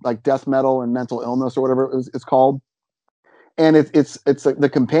like death metal and mental illness or whatever it's called, and it's like the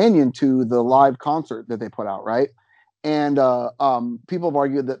companion to the live concert that they put out, right? And people have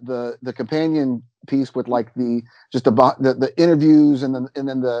argued that the companion piece with like the interviews and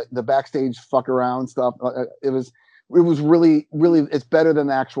then the backstage fuck around stuff, it was really it's better than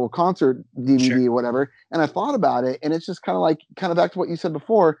the actual concert DVD Sure. or whatever. And I thought about it, and it's just kind of back to what you said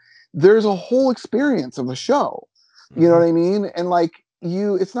before. There's a whole experience of a show. You know what I mean? And like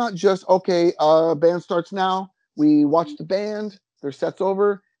it's not just, okay, band starts now, we watch the band, their set's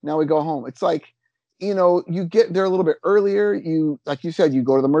over, now we go home. It's like, you get there a little bit earlier. Like you said, you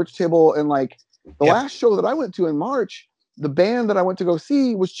go to the merch table, and like the last show that I went to in March, the band that I went to go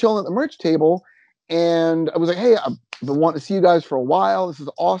see was chilling at the merch table, and I was like, hey, I've been wanting to see you guys for a while. This is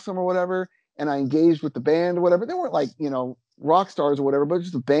awesome or whatever. And I engaged with the band or whatever. They weren't like, rock stars or whatever, but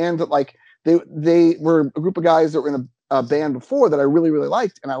just a band that like they were a group of guys that were in a band before that I really, really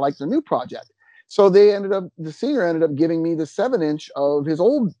liked, and I liked their new project. So the singer ended up giving me the 7-inch of his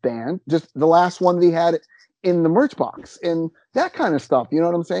old band, just the last one that he had in the merch box, and that kind of stuff. You know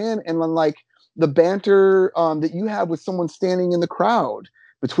what I'm saying? And then like the banter that you have with someone standing in the crowd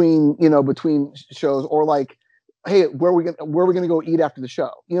between shows, or like, hey, where are we gonna go eat after the show?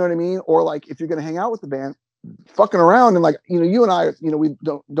 You know what I mean? Or like, if you're gonna hang out with the band, fucking around, and like, you and I, we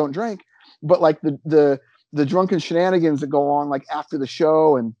don't drink, but like the drunken shenanigans that go on like after the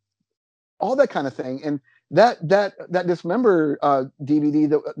show and all that kind of thing. And that Dismember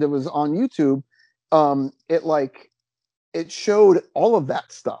DVD that was on YouTube, it showed all of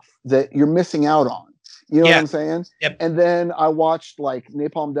that stuff that you're missing out on. You know what I'm saying? Yep. And then I watched like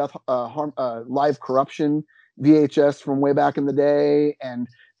Napalm Death, Live Corruption VHS from way back in the day, and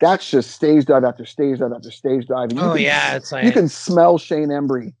that's just stage dive after stage dive after stage dive. And it's like you can smell Shane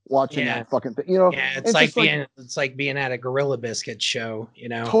Embry watching that fucking thing. it's like being at a Gorilla Biscuit show.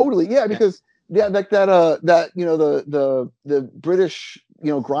 Totally, yeah, because like the British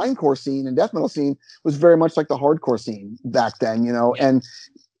grindcore scene and death metal scene was very much like the hardcore scene back then.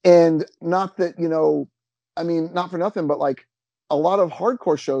 And not that I mean, not for nothing, but like a lot of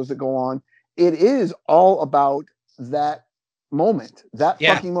hardcore shows that go on, it is all about that moment, that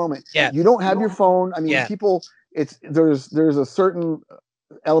fucking moment. Yeah. You don't have your phone. I mean, people, there's a certain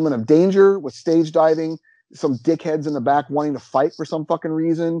element of danger with stage diving, some dickheads in the back wanting to fight for some fucking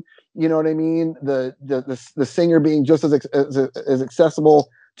reason. You know what I mean? The singer being just as accessible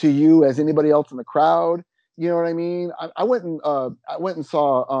to you as anybody else in the crowd. You know what I mean? I went and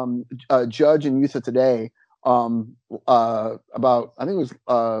saw Judge and Youth of Today about, I think it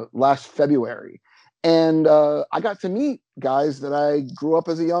was last February, and I got to meet guys that I grew up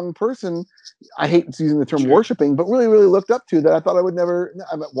as a young person. I hate using the term worshiping, but really, really looked up to, that I thought I would never.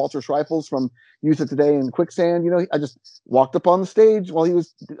 I met Walter Schreifels from Youth of Today and Quicksand. I just walked up on the stage while he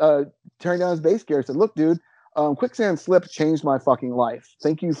was tearing down his bass gear. I said, "Look, dude, Quicksand Slip changed my fucking life.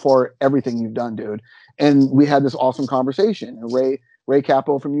 Thank you for everything you've done, dude." And we had this awesome conversation. And Ray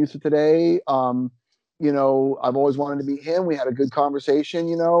Capo from Youth of Today. I've always wanted to meet him. We had a good conversation,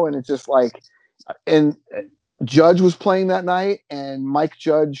 and it's just like, and Judge was playing that night, and Mike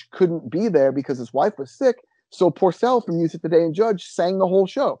Judge couldn't be there because his wife was sick. So Porcel from Youth of Today and Judge sang the whole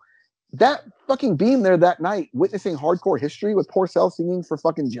show. That fucking being there that night, witnessing hardcore history with Porcel singing for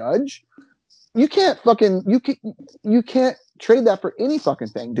fucking Judge, you can't trade that for any fucking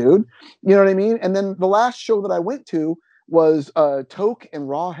thing, dude. You know what I mean? And then the last show that I went to was Toke and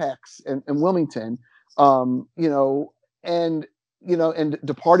Raw Hex in Wilmington. And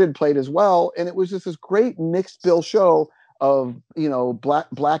Departed played as well, and it was just this great mixed bill show of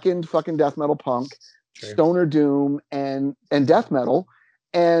blackened fucking death metal punk, stoner doom, and death metal,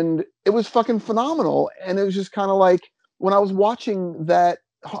 and it was fucking phenomenal. And it was just kind of like, when I was watching that,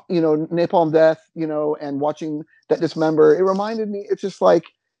 Napalm Death, and watching that Dismember, it reminded me, it's just like,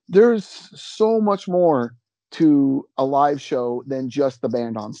 there's so much more to a live show than just the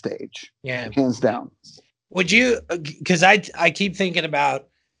band on stage. Yeah, hands down. Would you? Because I keep thinking about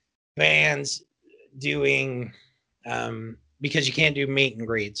bands doing, because you can't do meet and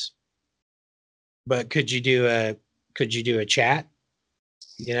greets, but could you do a chat?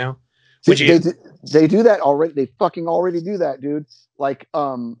 You know, would you? They do that already. They fucking already do that, dude. Like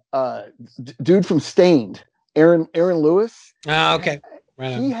dude from Stained, Aaron Lewis. Oh, okay.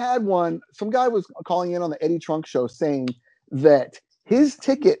 Right he had one. Some guy was calling in on the Eddie Trunk show saying that his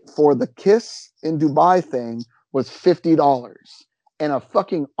ticket for the Kiss in Dubai thing was $50, and a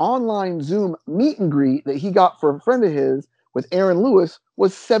fucking online Zoom meet and greet that he got for a friend of his with Aaron Lewis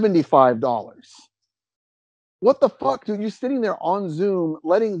was $75. What the fuck, dude? You're sitting there on Zoom,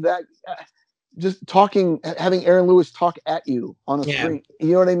 letting that just talking, having Aaron Lewis talk at you on a screen.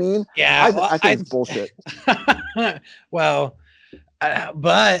 You know what I mean? Yeah, I think it's bullshit. Well,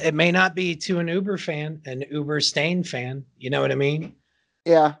 but it may not be to an Uber Stain fan. You know what I mean?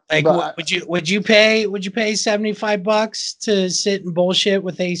 Yeah. Like, would you pay $75 to sit and bullshit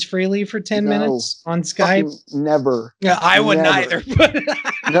with Ace Frehley for 10 minutes on Skype? Never. Yeah, I wouldn't either.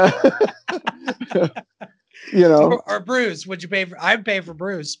 You know, or Bruce, would you pay for? I'd pay for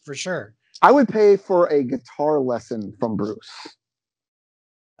Bruce for sure. I would pay for a guitar lesson from Bruce.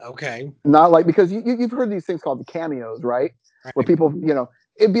 Okay. Not like, because you've heard these things called the cameos, right? Where people, you know,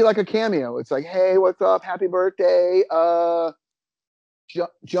 it'd be like a cameo. It's like, hey, what's up? Happy birthday,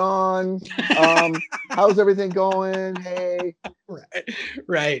 John. How's everything going? Hey.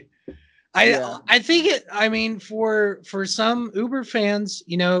 Right. I think it. I mean, for some Uber fans,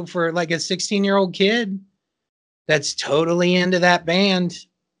 you know, for like a 16-year-old kid that's totally into that band,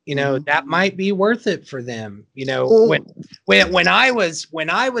 you know, that might be worth it for them. You know, when I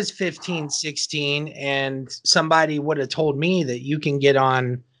was 15, 16, and somebody would have told me that you can get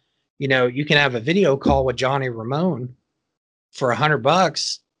on, you know, you can have a video call with Johnny Ramone for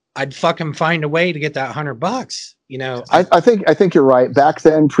 $100, I'd fucking find a way to get that $100. You know, I think you're right. Back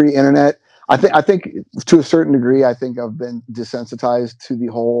then, pre-internet, I think to a certain degree, I think I've been desensitized to the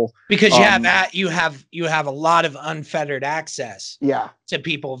whole, because you have a lot of unfettered access to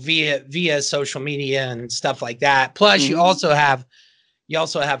people via social media and stuff like that. Plus you also have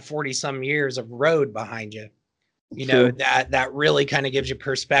 40 some years of road behind you. You know, that really kind of gives you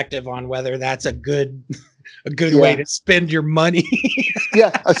perspective on whether that's a good way to spend your money.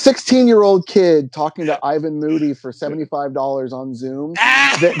 Yeah, a 16-year-old kid talking to Ivan Moody for $75 on Zoom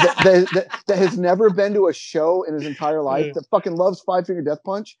that has never been to a show in his entire life, that fucking loves Five Finger Death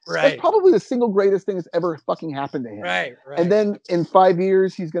Punch. Right. That's probably the single greatest thing that's ever fucking happened to him. Right. And then in 5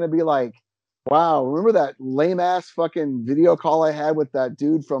 years, he's going to be like, wow, remember that lame-ass fucking video call I had with that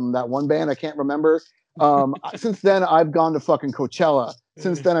dude from that one band I can't remember? Since then, I've gone to fucking Coachella.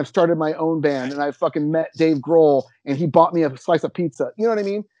 Since then, I've started my own band, and I fucking met Dave Grohl, and he bought me a slice of pizza. You know what I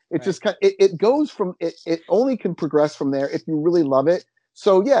mean? It just kind of, it goes from it only can progress from there if you really love it.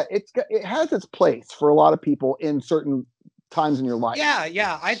 So yeah, it has its place for a lot of people in certain times in your life.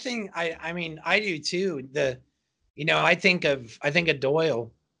 Yeah. I think I mean I do too. I think of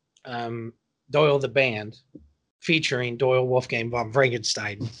Doyle, Doyle the band, featuring Doyle Wolfgang von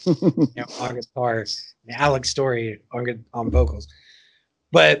Frankenstein, on guitar, and Alex Story on vocals.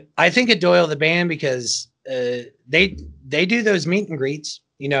 But I think of Doyle the band because they do those meet and greets,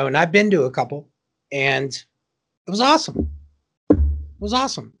 you know, and I've been to a couple, and it was awesome. It was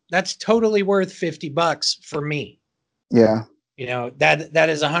awesome. That's totally worth $50 for me. Yeah. You know, that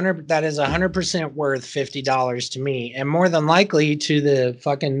is 100% worth $50 to me, and more than likely to the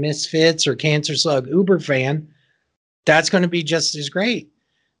fucking Misfits or Cancer Slug Uber fan, that's going to be just as great,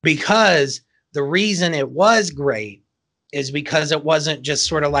 because the reason it was great is because it wasn't just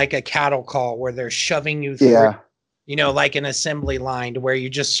sort of like a cattle call where they're shoving you through, you know, like an assembly line, to where you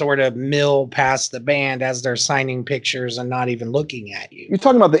just sort of mill past the band as they're signing pictures and not even looking at you. You're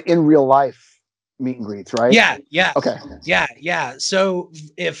talking about the in real life meet and greets, right? Yeah. Okay. Yeah. So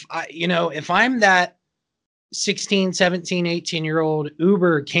if I'm that 16, 17, 18-year-old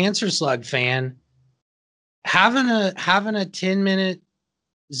Uber Cancer Slug fan, having a 10-minute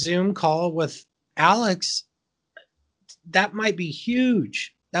Zoom call with Alex, that might be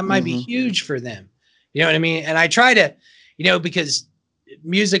huge. That might be huge for them. You know what I mean? And I try to, you know, because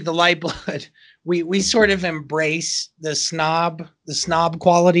music, the lifeblood, we sort of embrace the snob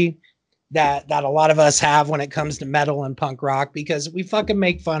quality that a lot of us have when it comes to metal and punk rock, because we fucking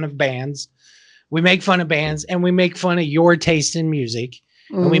make fun of bands. We make fun of bands, and we make fun of your taste in music,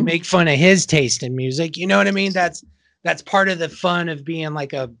 and we make fun of his taste in music. You know what I mean? That's part of the fun of being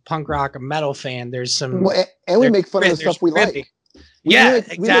like a punk rock or metal fan. There's some, and we make fun of the stuff we like. We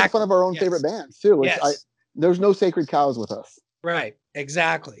make fun of our own favorite bands too. Which there's no sacred cows with us. Right.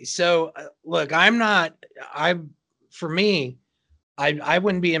 Exactly. So look, for me, I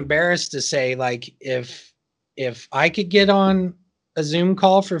wouldn't be embarrassed to say, like, if I could get on a Zoom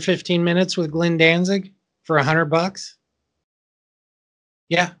call for 15 minutes with Glenn Danzig for $100.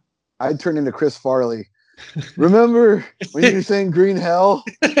 Yeah. I'd turn into Chris Farley. Remember when you sang Green Hell?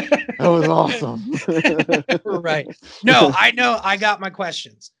 That was awesome. Right. No, I know. I got my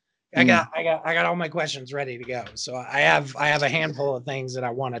questions. I got all my questions ready to go. So I have a handful of things that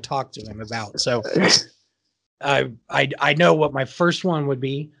I want to talk to him about. So I know what my first one would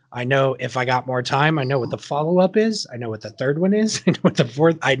be. I know if I got more time, I know what the follow-up is. I know what the third one is. I know what the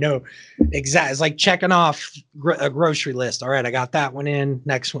fourth. I know exactly. It's like checking off a grocery list. All right, I got that one in.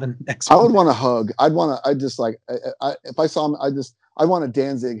 Next one. I would want a hug. If I saw him, I'd want a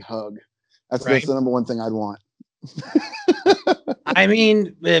Danzig hug. That's the number one thing I'd want. I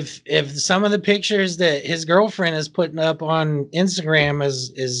mean, if some of the pictures that his girlfriend is putting up on Instagram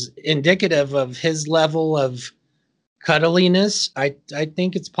is indicative of his level of cuddliness, I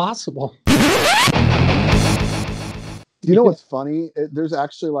think it's possible. You know what's funny? There's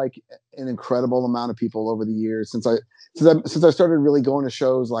actually like an incredible amount of people over the years since I started really going to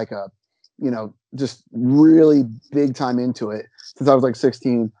shows, like just really big time into it since I was like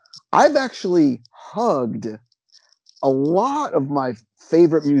 16. I've actually hugged a lot of my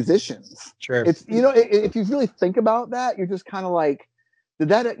favorite musicians. Sure. It's, if you really think about that, you're just kind of like, did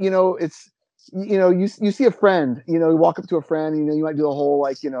that, it's, you see a friend, you walk up to a friend, you might do the whole,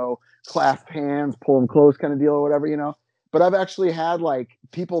 like, clasp hands, pull them close kind of deal or whatever, but I've actually had like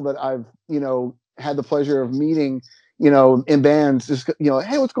people that I've, had the pleasure of meeting, in bands, just,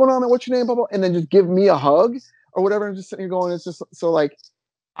 hey, what's going on? What's your name? Blah, blah, and then just give me a hug or whatever. And just sitting here going, it's just so like,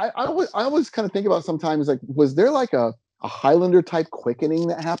 I always kind of think about sometimes, like, was there like a Highlander type quickening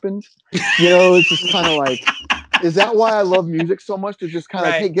that happened? It's just kind of like, is that why I love music so much? To just kind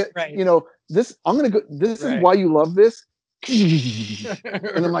of, hey, this, I'm going to go, this is why you love this.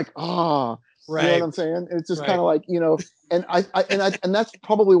 And I'm like, right. You know what I'm saying? It's just kind of like, and that's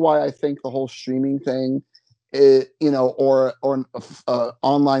probably why I think the whole streaming thing, or an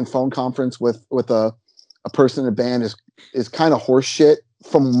online phone conference with a person in a band is kind of horse shit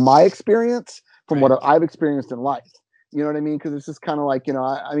from my experience, from what I've experienced in life. You know what I mean? Because it's just kind of like,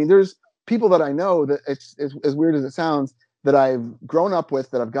 I mean, there's people that I know that it's as weird as it sounds, that I've grown up with,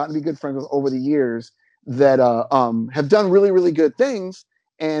 that I've gotten to be good friends with over the years, that have done really, really good things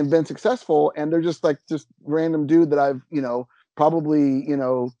and been successful. And they're just random dude that I've, probably,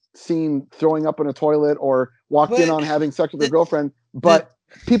 seen throwing up in a toilet or walked in on having sex with their girlfriend. But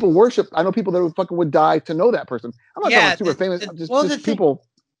people worship. I know people that would die to know that person. I'm not talking super famous. Just people.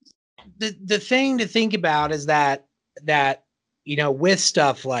 The thing to think about is that with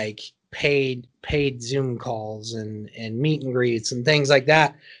stuff like paid Zoom calls and meet and greets and things like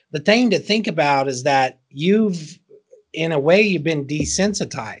that, the thing to think about is that you've been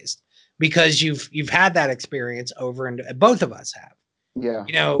desensitized because you've had that experience over, and both of us have. Yeah.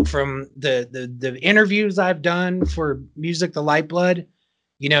 From the interviews I've done for Music the Lifeblood,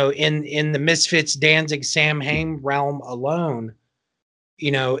 in the Misfits, Danzig, Sam Hain realm alone,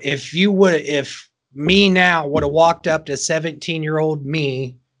 if me now would have walked up to 17-year-old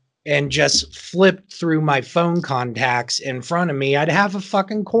me and just flipped through my phone contacts in front of me, I'd have a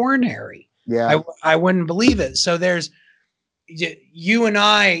fucking coronary. Yeah. I wouldn't believe it. So there's you and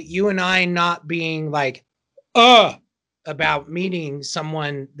I not being like, about meeting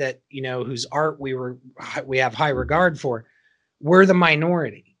someone that, whose art we have high regard for. We're the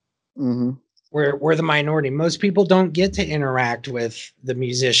minority. Mm-hmm. We're the minority. Most people don't get to interact with the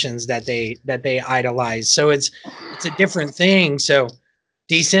musicians that they idolize. So it's a different thing. So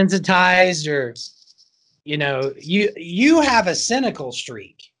desensitized, or, you have a cynical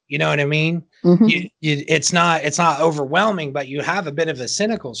streak. You know what I mean? Mm-hmm. It's not overwhelming, but you have a bit of a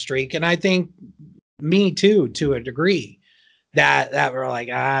cynical streak. And I think me too, to a degree, that we're like,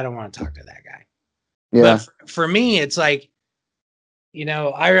 I don't want to talk to that guy. Yeah. But for me, it's like,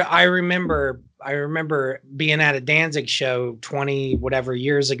 I remember being at a Danzig show 20 whatever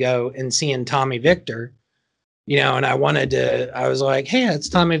years ago and seeing Tommy Victor, and I was like, hey, it's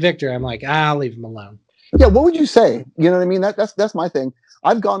Tommy Victor. I'm like, I'll leave him alone. Yeah. What would you say? You know what I mean? That's my thing.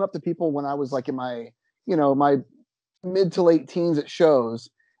 I've gone up to people when I was like in my, my mid to late teens at shows,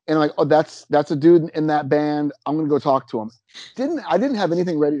 and I'm like, oh, that's a dude in that band. I'm going to go talk to him. I didn't have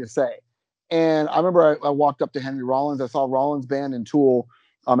anything ready to say. And I remember I walked up to Henry Rollins. I saw Rollins' band in Tool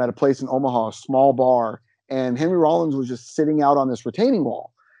at a place in Omaha, a small bar. And Henry Rollins was just sitting out on this retaining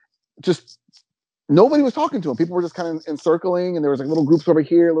wall. Just nobody was talking to him. People were just kind of encircling, and there was like little groups over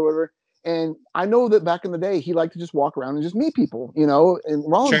here, whatever. And I know that back in the day, he liked to just walk around and just meet people, you know, in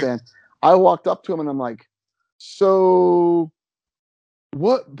Rollins Sure. band. I walked up to him and I'm like, so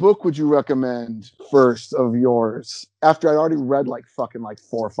what book would you recommend first of yours? After I'd already read like fucking like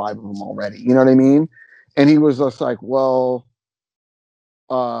 4 or 5 of them already. You know what I mean? And he was just like, well,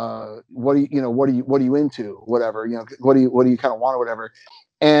 what do what are you into? Whatever, you know, what do you kind of want or whatever.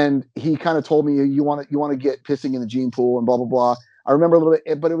 And he kind of told me you want to get pissing in the gene pool and blah blah blah. I remember a little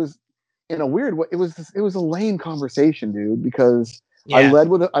bit, but it was in a weird way. It was a lame conversation, dude, because I led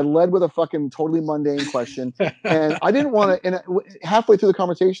with a fucking totally mundane question, and I didn't want to. And halfway through the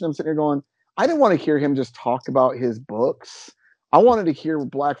conversation, I'm sitting here going, I didn't want to hear him just talk about his books. I wanted to hear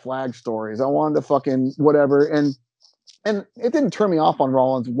Black Flag stories. I wanted to fucking whatever, and it didn't turn me off on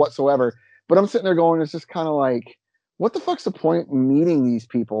Rollins whatsoever. But I'm sitting there going, it's just kind of like, what the fuck's the point in meeting these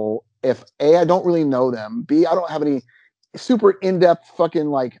people if A, I don't really know them, B, I don't have any super in-depth fucking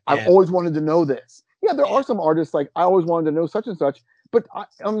like I've always wanted to know this. Yeah, there are some artists like I always wanted to know such and such, but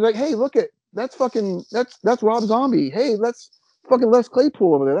I'm like, hey, look at that's Rob Zombie. Hey, that's fucking Les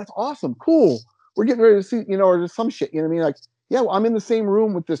Claypool over there. That's awesome, cool. We're getting ready to see, you know, or just some shit. You know what I mean? Like, yeah, well, I'm in the same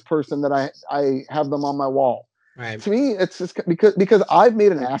room with this person that I have them on my wall. Right. To me, it's just because I've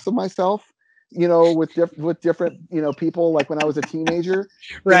made an ass of myself, you know, with different, you know, people. Like when I was a teenager,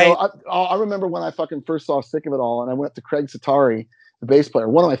 right? You know, I remember when I fucking first saw Sick of It All, and I went up to Craig Satari, the bass player,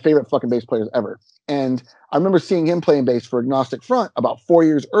 one of my favorite fucking bass players ever. And I remember seeing him playing bass for Agnostic Front about 4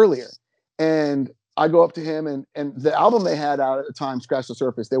 years earlier. And I go up to him, and the album they had out at the time, Scratch the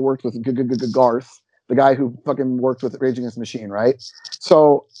Surface, they worked with Garth, the guy who fucking worked with Rage Against the Machine, right?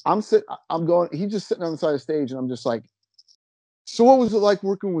 So he's just sitting on the side of the stage, and I'm just like, so what was it like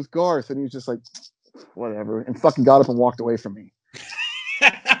working with Garth? And he's just like, whatever, and fucking got up and walked away from me.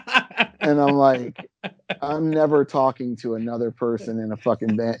 And I'm like, I'm never talking to another person in a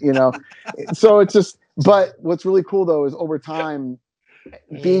fucking band, you know? So it's just, but what's really cool though is over time,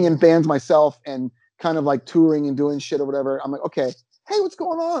 being in bands myself and kind of like touring and doing shit or whatever, I'm like, okay, hey, what's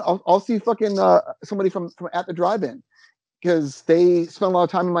going on? I'll see fucking somebody from at the drive-in, because they spend a lot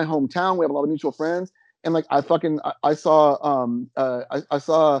of time in my hometown. We have a lot of mutual friends, and like I saw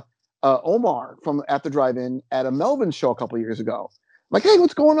Omar from at the drive-in at a Melbourne show a couple of years ago. I'm like, hey,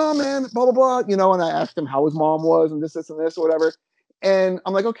 what's going on, man? Blah blah blah, you know. And I asked him how his mom was and this and this or whatever. And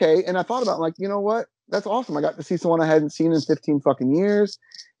I'm like, okay. And I thought about it, like, you know what? That's awesome. I got to see someone I hadn't seen in 15 fucking years.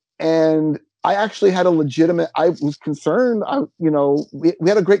 And I actually had a legitimate, I was concerned. We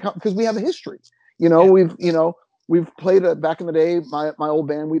had a great, because we have a history, you know, we've played back in the day, my old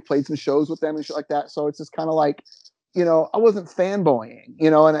band, we played some shows with them and shit like that. So it's just kind of like, you know, I wasn't fanboying, you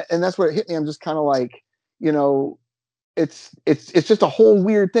know, and that's where it hit me. I'm just kind of like, you know, it's just a whole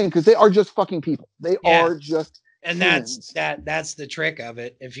weird thing, because they are just fucking people. They are just, and humans. that's the trick of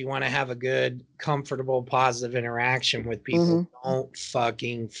it. If you want to have a good, comfortable, positive interaction with people, don't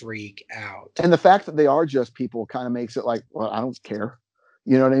fucking freak out. And the fact that they are just people kind of makes it like, well, I don't care.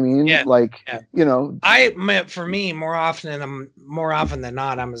 You know what I mean? Yeah. Like, you know, for me, more often than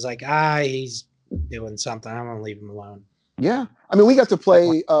not, I was like, he's doing something. I'm gonna leave him alone. Yeah. I mean, we got to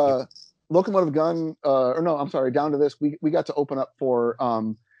play Locomotive Gun, Down to This. We got to open up for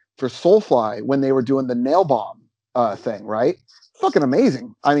Soulfly when they were doing the Nail Bomb thing, right? Fucking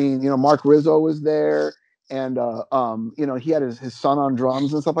amazing. I mean, you know, Mark Rizzo was there, and you know, he had his son on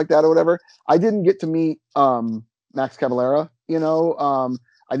drums and stuff like that or whatever. I didn't get to meet Max Cavalera, you know.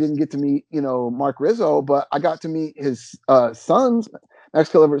 I didn't get to meet, you know, Mark Rizzo, but I got to meet his sons, Max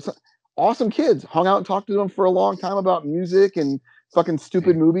Cavalera's son. Awesome kids. Hung out and talked to them for a long time about music and fucking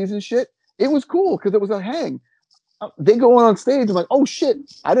stupid movies and shit. It was cool because it was a hang. They go on stage and like, oh shit,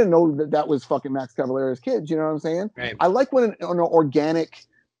 I didn't know that was fucking Max Cavalera's kids. You know what I'm saying? Right. I like when an organic,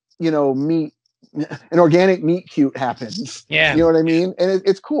 you know, meet cute happens. Yeah. You know what I mean? And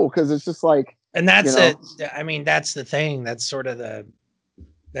it's cool because it's just like, and that's it. I mean, that's the thing. That's sort of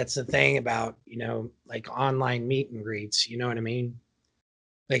that's the thing about, you know, like online meet and greets. You know what I mean?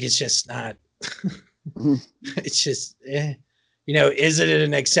 Like, it's just not. It's just, you know, is it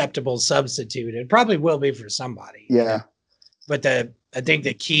an acceptable substitute? It probably will be for somebody. Yeah. You know? But I think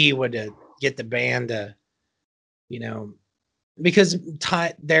the key would get the band to, you know, because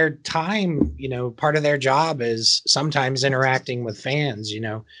their time, you know, part of their job is sometimes interacting with fans, you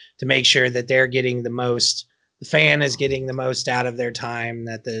know, to make sure that they're getting the fan is getting the most out of their time,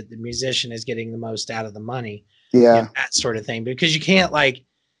 that the musician is getting the most out of the money. Yeah. You know, that sort of thing. Because you can't, like,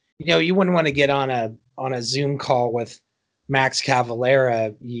 you know, you wouldn't want to get on a Zoom call with Max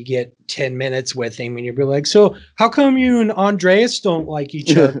Cavalera. You get 10 minutes with him and you'd be like, so how come you and Andreas don't like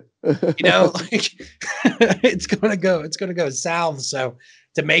each other? You know, like, it's going to go south. So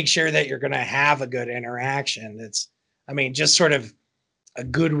to make sure that you're going to have a good interaction. Just sort of a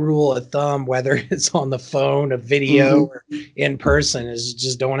good rule of thumb, whether it's on the phone, a video, or in person, is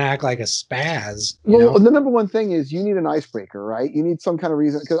just don't act like a spaz. Well, the number one thing is you need an icebreaker, right? You need some kind of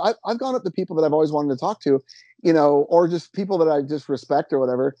reason, because I've gone up to people that I've always wanted to talk to, or just people that I just respect or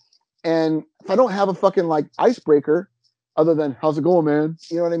whatever. And if I don't have a fucking like icebreaker other than how's it going, man?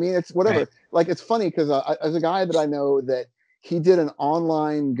 You know what I mean? It's whatever. Right. Like, it's funny because as a guy that I know that he did an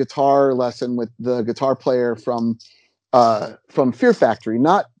online guitar lesson with the guitar player from Fear Factory,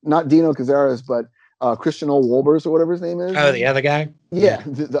 not Dino Cazares, but Christian Wolbers or whatever his name is. Oh, the other guy? Yeah.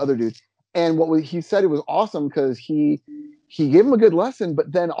 The other dude. And he said, it was awesome because he gave him a good lesson,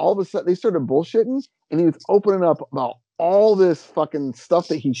 but then all of a sudden they started bullshitting, and he was opening up about all this fucking stuff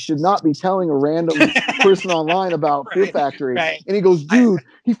that he should not be telling a random person online about Fear Factory. Right. And he goes, dude,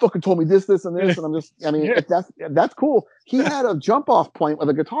 he fucking told me this, and this. And I'm just, if that's cool. He had a jump off point with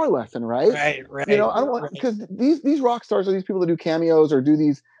a guitar lesson, right? Right. I don't want, because these rock stars or these people that do cameos or do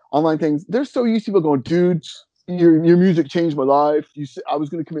these online things, they're so used to people going, dude, your music changed my life. I was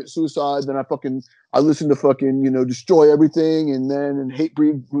going to commit suicide. Then I listened to fucking, Destroy Everything. And Hate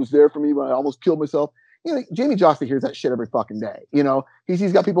Breed was there for me when I almost killed myself. Jamie Josta hears that shit every fucking day.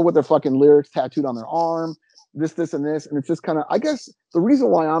 He's got people with their fucking lyrics tattooed on their arm, this, and this. And it's just kind of, I guess the reason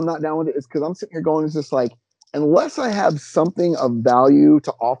why I'm not down with it is because I'm sitting here going, it's just like, unless I have something of value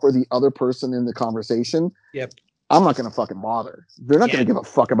to offer the other person in the conversation, yep, I'm not going to fucking bother. They're not going to give a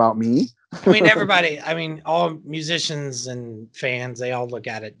fuck about me. All musicians and fans, they all look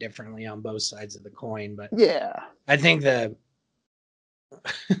at it differently on both sides of the coin. But yeah, I think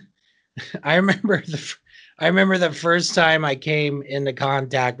I remember the first time I came into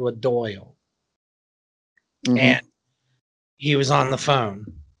contact with Doyle, and he was on the phone,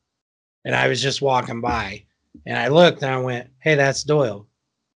 and I was just walking by, and I looked and I went, "Hey, that's Doyle,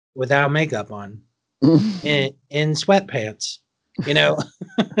 without makeup on, in sweatpants, and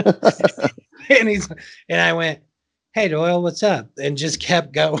I went, "Hey, Doyle, what's up?" And just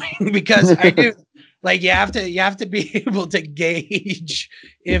kept going because I knew. Like you have to be able to gauge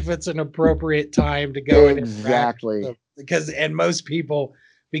if it's an appropriate time to go exactly. Because most people,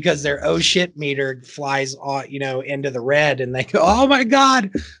 because their oh shit meter flies into the red, and they go, oh my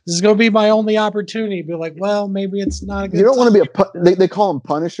god, this is gonna be my only opportunity. Be like, well, maybe it's not a good. You don't want to be they call them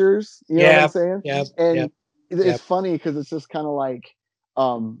punishers. You know what I'm saying? Yeah. And it's funny because it's just kind of like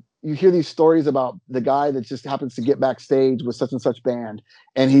you hear these stories about the guy that just happens to get backstage with such and such band,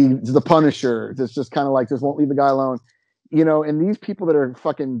 and he's the Punisher. That's just kind of like, just won't leave the guy alone. And these people that are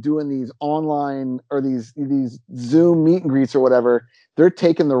fucking doing these online or these Zoom meet and greets or whatever, they're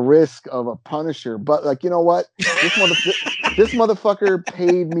taking the risk of a Punisher. But like, you know what? This motherfucker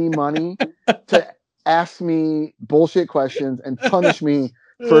paid me money to ask me bullshit questions and punish me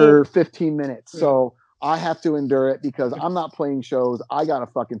for 15 minutes. So I have to endure it because I'm not playing shows. I got to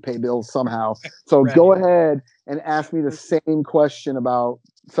fucking pay bills somehow. So go ahead and ask me the same question about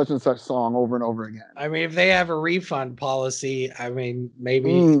such and such song over and over again. I mean, if they have a refund policy,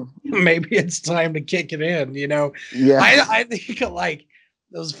 maybe it's time to kick it in, Yeah. I think like,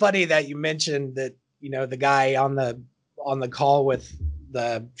 it was funny that you mentioned that, the guy on the call with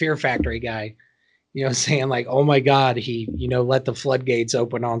the Fear Factory guy, saying like, oh my God, he, let the floodgates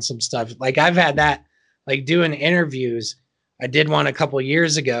open on some stuff. Like I've had that. Like doing interviews, I did one a couple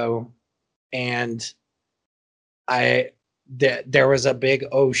years ago, and there was a big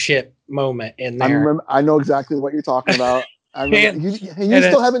oh shit moment in there. I know exactly what you're talking about. You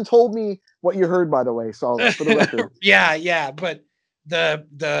still haven't told me what you heard, by the way. So for the record, yeah, but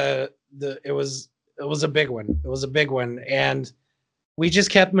it was a big one. It was a big one, and we just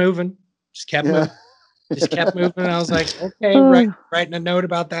kept moving, just kept moving. And I was like, okay, writing a note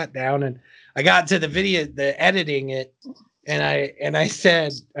about that down, and I got to the video, the editing it, and I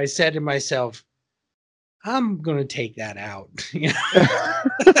said to myself, I'm gonna take that out.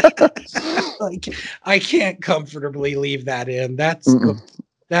 Like I can't comfortably leave that in.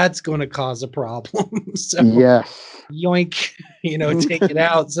 That's gonna cause a problem. So yoink, take it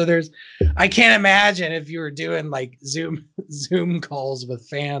out. So I can't imagine if you were doing like Zoom calls with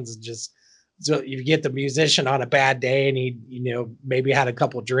fans, and just so you get the musician on a bad day and he, maybe had a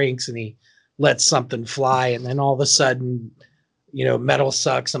couple drinks and he lets something fly, and then all of a sudden, Metal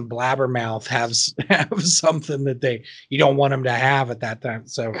Sucks and Blabbermouth have something that you don't want them to have at that time.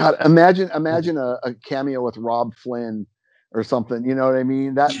 So God, imagine a cameo with Rob Flynn or something. You know what I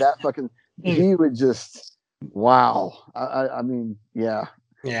mean? That fucking he would just wow. I mean, yeah.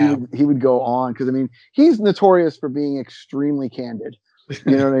 He would go on because he's notorious for being extremely candid.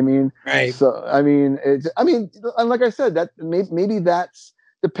 You know what I mean? Right. So and like I said, that maybe that's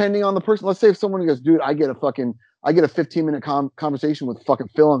depending on the person. Let's say if someone goes, dude, I get a 15-minute conversation with fucking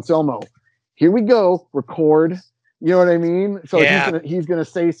Phil Anselmo. Here we go, record. You know what I mean? So he's gonna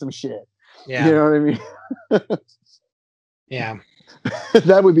say some shit. Yeah. You know what I mean? Yeah.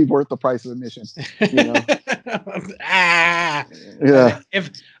 That would be worth the price of admission. You know? Yeah.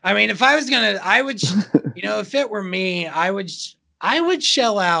 If I was gonna, I would, if it were me, I would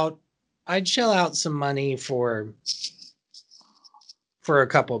shell out. I'd shell out some money for a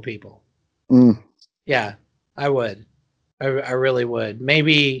couple of people. Yeah, I would. I really would.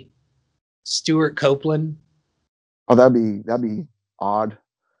 Maybe Stuart Copeland. Oh, that'd be odd.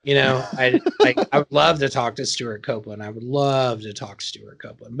 I would love to talk to Stuart Copeland. I would love to talk to Stuart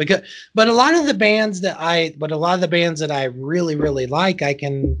Copeland but a lot of the bands that I really, really like, I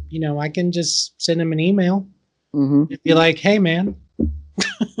can just send them an email. Be like, hey man,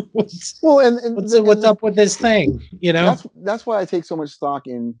 what's up with this thing? That's why I take so much stock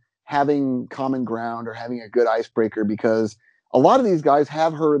in having common ground or having a good icebreaker, because a lot of these guys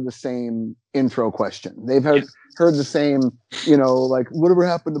have heard the same intro question. They've heard the same, like whatever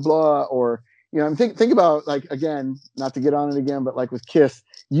happened to blah, or think about, like, again, not to get on it again, but like with Kiss,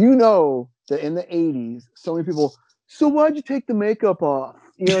 that in the 80s, so many people, so why'd you take the makeup off?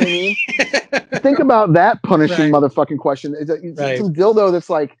 You know what I mean? Think about that punishing motherfucking question. It's some dildo that's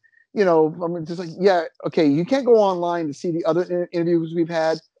like, I'm just like, yeah, okay, you can't go online to see the other interviews we've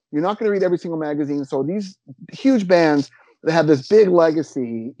had. You're not going to read every single magazine. So these huge bands that have this big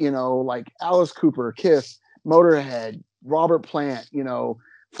legacy, like Alice Cooper, Kiss, Motorhead, Robert Plant,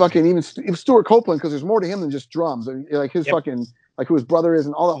 fucking even Stuart Copeland, because there's more to him than just drums. Like his fucking, like who his brother is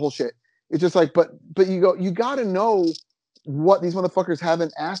and all that whole shit. It's just like, but you got to know what these motherfuckers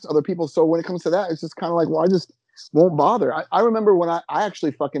haven't asked other people. So when it comes to that, it's just kind of like, well, I just won't bother. I remember when I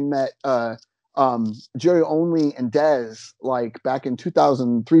actually fucking met Jerry Only and Dez, like back in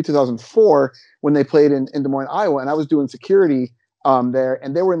 2003, 2004, when they played in Des Moines, Iowa, and I was doing security there,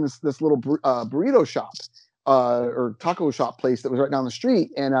 and they were in this little burrito shop or taco shop place that was right down the street,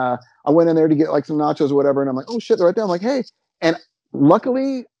 and I went in there to get like some nachos or whatever, and I'm like, oh shit, they're right there. I'm like, hey, and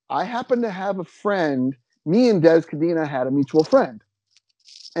luckily I happened to have a friend. Me and Dez Cadena had a mutual friend,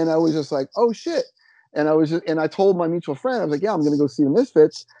 and I was just like, oh shit. And I told my mutual friend, I was like, yeah, I'm going to go see the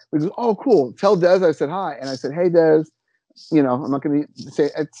Misfits. He goes, oh, cool. Tell Dez I said hi. And I said, hey, Dez, I'm not going to say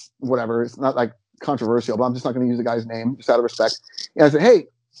it's whatever. It's not like controversial, but I'm just not going to use the guy's name just out of respect. And I said, hey,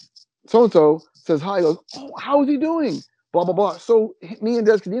 so-and-so says hi. He goes, oh, how is he doing? Blah, blah, blah. So me and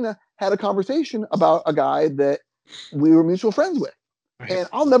Dez Cadena had a conversation about a guy that we were mutual friends with. Right. And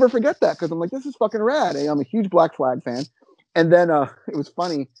I'll never forget that, because I'm like, this is fucking rad. And I'm a huge Black Flag fan. And then it was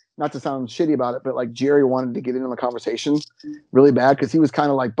funny, not to sound shitty about it, but like Jerry wanted to get in on the conversation really bad, because he was kind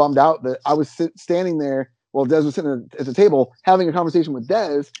of like bummed out that I was standing there while Dez was sitting at the table having a conversation with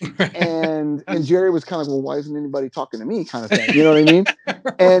Dez, and Jerry was kind of like, well, why isn't anybody talking to me, kind of thing, you know what I mean?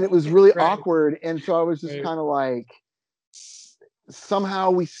 And it was really awkward, and so I was just kind of like,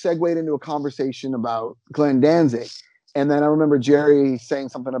 somehow we segued into a conversation about Glenn Danzig, and then I remember Jerry saying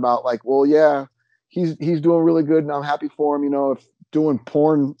something about like, well, yeah, he's doing really good, and I'm happy for him, if doing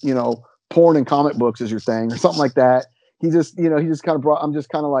porn and comic books is your thing or something like that. He just kind of brought, I'm just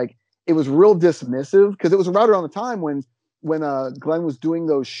kind of like, it was real dismissive, because it was right around the time when Glenn was doing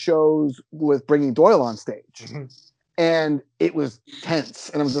those shows with bringing Doyle on stage. Mm-hmm. And it was tense.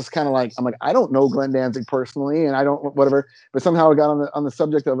 And I was just kind of like, I don't know Glenn Danzig personally, and I don't, whatever, but somehow I got on the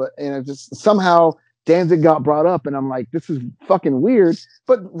subject of it, and it just somehow Danzig got brought up, and I'm like, this is fucking weird.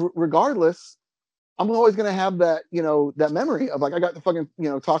 But regardless, I'm always going to have that, that memory of like, I got to fucking,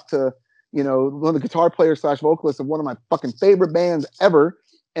 talk to, one of the guitar players / vocalists of one of my fucking favorite bands ever.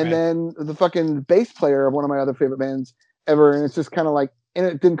 And then the fucking bass player of one of my other favorite bands ever. And it's just kind of like, and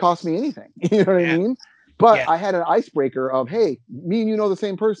it didn't cost me anything. You know what I mean? But I had an icebreaker of, hey, me and you know the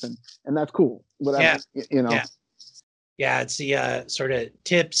same person, and that's cool. Whatever, Yeah, it's the sort of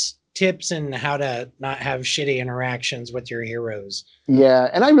tips and how to not have shitty interactions with your heroes. Yeah,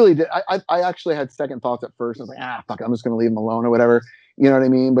 and I really did. I actually had second thoughts at first. I was like, fuck it, I'm just going to leave him alone or whatever. You know what I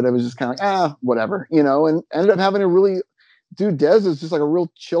mean? But it was just kind of like, whatever, and ended up having a really, dude, Dez is just like a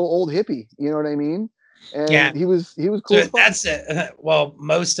real chill old hippie. You know what I mean? And he was cool. So that's it. Well,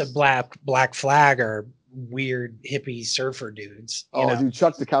 most of Black Flag are weird hippie surfer dudes. Dude,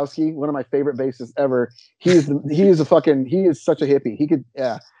 Chuck Zukowski, one of my favorite bassists ever. He is such a hippie. He could,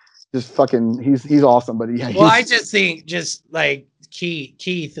 just fucking, he's awesome. But I just think just like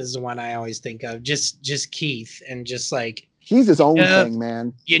Keith is the one I always think of. Just Keith, and just like he's his own thing,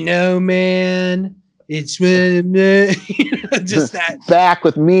 man. Man, It's just that. Back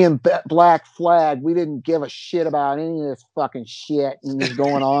with me and Black Flag. We didn't give a shit about any of this fucking shit and is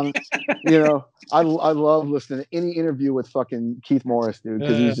going on. I love listening to any interview with fucking Keith Morris, dude,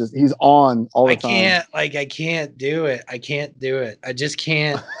 because he's on all the time. I can't do it. I just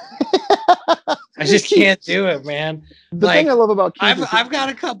can't. I just can't do it, man. The thing I love about Keith I've got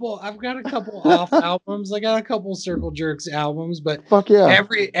a couple off albums. I got a couple Circle Jerks albums, but fuck yeah.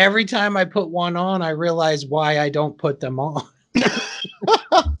 Every time I put one on, I realize why I don't put them on.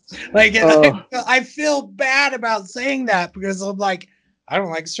 I feel bad about saying that because I'm like, I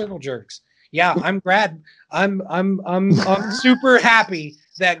don't like Circle Jerks. Yeah, I'm glad. I'm super happy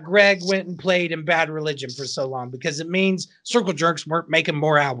that Greg went and played in Bad Religion for so long because it means Circle Jerks weren't making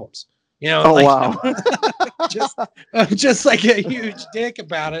more albums. Wow. I'm just like a huge dick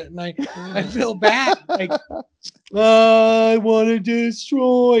about it, and I feel bad. Like, I want to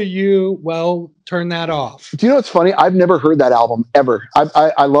destroy you. Well, turn that off. Do you know what's funny? I've never heard that album ever.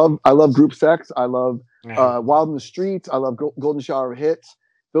 I love Group Sex. I love Wild in the Streets. I love Golden Shower Hits.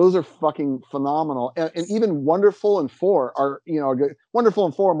 Those are fucking phenomenal. And even Wonderful and Four are good. Wonderful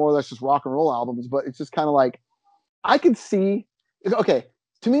and Four are more or less just rock and roll albums, but it's just kind of like I could see. Okay.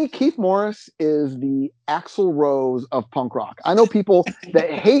 To me, Keith Morris is the Axl Rose of punk rock. I know people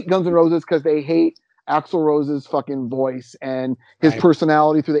that hate Guns N' Roses because they hate Axl Rose's fucking voice and his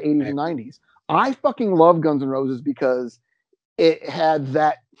personality through the 80s and 90s. I fucking love Guns N' Roses because it had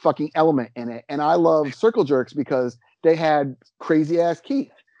that fucking element in it. And I love Circle Jerks because they had crazy ass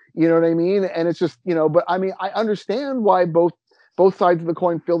Keith. You know what I mean? And it's just, but I mean, I understand why both sides of the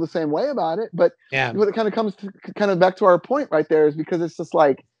coin feel the same way about it, but when it kind of comes to kind of back to our point right there is because it's just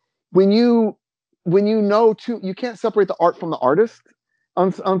like when you you can't separate the art from the artist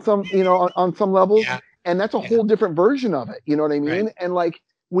on some on some levels, and that's a whole different version of it. You know what I mean? Right. And like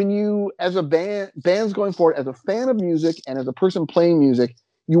when you as a band's going forward as a fan of music and as a person playing music,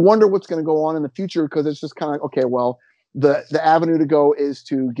 you wonder what's going to go on in the future because it's just kind of like, okay, well, the avenue to go is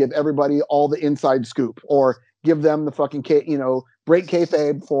to give everybody all the inside scoop or give them the fucking break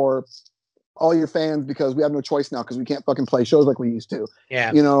kayfabe for all your fans because we have no choice now because we can't fucking play shows like we used to. Yeah.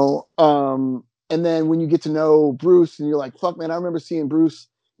 And then when you get to know Bruce and you're like, fuck man, I remember seeing Bruce,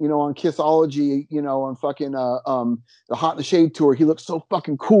 on Kissology, on fucking the Hot in the Shade tour. He looked so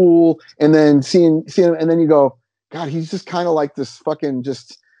fucking cool. And then seeing him, and then you go, God, he's just kind of like this fucking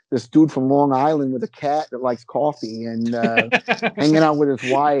this dude from Long Island with a cat that likes coffee and hanging out with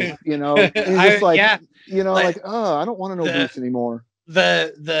his wife, And he's just like, I don't want to know Bruce anymore.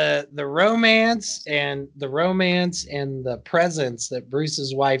 The romance and the presence that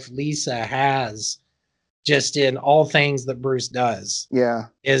Bruce's wife Lisa has just in all things that Bruce does. Yeah.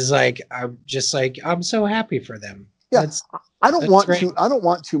 Is like I'm so happy for them. Yeah. I don't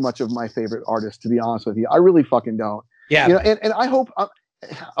want too much of my favorite artist, to be honest with you. I really fucking don't. Yeah. And I hope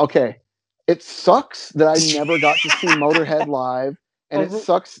okay, it sucks that I never got to see Motorhead live, and it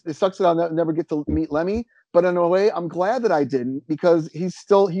sucks that I'll never get to meet Lemmy. But in a way, I'm glad that I didn't because he's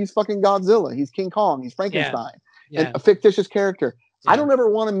fucking Godzilla. He's King Kong. He's Frankenstein, and a fictitious character. Yeah. I don't ever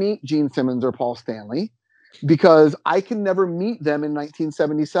want to meet Gene Simmons or Paul Stanley because I can never meet them in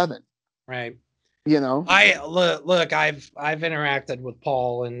 1977. Right. I look. I've interacted with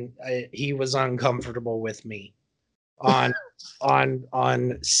Paul, and he was uncomfortable with me. On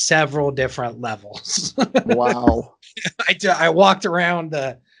several different levels. Wow. I walked around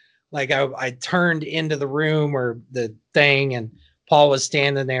I turned into the room or the thing and Paul was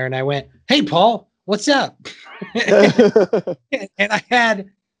standing there and I went, "Hey Paul, what's up?" And I had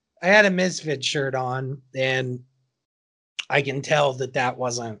a Misfit shirt on and I can tell that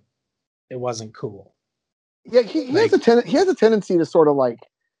wasn't cool. Yeah, he has a tendency to sort of like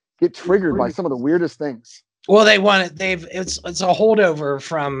get triggered by some of the weirdest things. Well, it's a holdover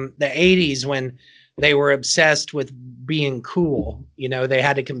from the 80s when they were obsessed with being cool. They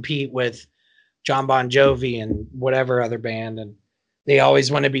had to compete with John Bon Jovi and whatever other band. And they always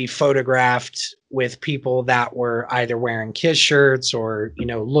want to be photographed with people that were either wearing Kiss shirts or,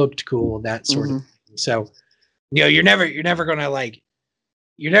 looked cool, that sort of thing. So, you're never going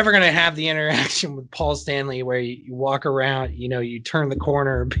to have the interaction with Paul Stanley where you walk around, you turn the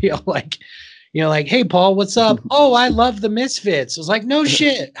corner and be all like, "Hey, Paul, what's up?" "Oh, I love the Misfits." I was like, "No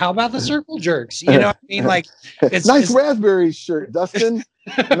shit. How about the Circle Jerks?" You know what I mean? Like, it's nice raspberry shirt, Dustin.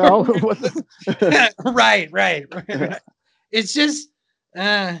 No, right. It's just,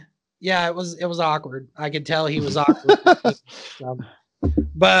 it was awkward. I could tell he was awkward.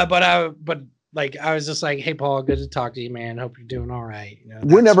 But I was just like, "Hey, Paul, good to talk to you, man. Hope you're doing all right."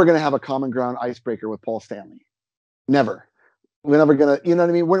 We're never going to have a common ground icebreaker with Paul Stanley. Never. We're never gonna, you know what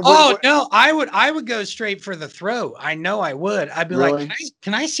I mean? No, I would go straight for the throat. I know I would. I'd be Really? like,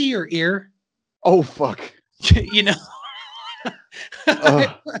 can I see your ear? Oh fuck. You know,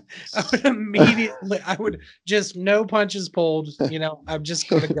 I would immediately, I would just no punches pulled. You know, I'm just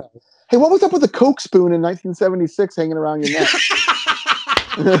gonna go. Hey, what was up with the Coke spoon in 1976 hanging around your neck?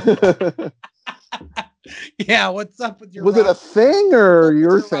 Yeah, what's up with your? Was it a thing or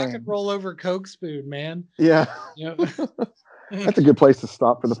your thing? Rock and roll over Coke spoon, man. Yeah. You know? That's a good place to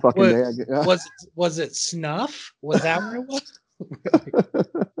stop for the fucking day. I guess. Was it snuff? Was that what it was?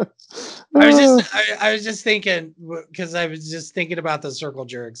 I was just thinking, because I was just thinking about the circle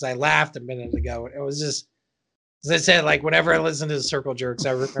jerks. I laughed a minute ago. It was just, as I said, like whenever I listen to the circle jerks,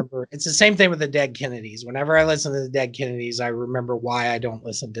 I remember it's the same thing with the Dead Kennedys. Whenever I listen to the Dead Kennedys, I remember why I don't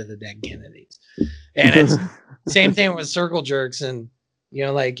listen to the Dead Kennedys. And it's same thing with circle jerks, and you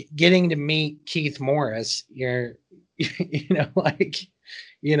know, like getting to meet Keith Morris. You're, you know, like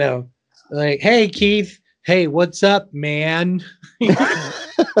hey Keith, hey, what's up, man?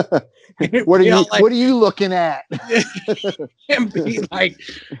 What are you looking at? And be like,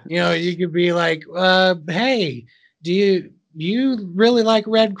 you know, you could be like, hey, do you really like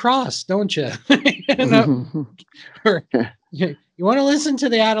Red Cross, don't you? You know? Or, you want to listen to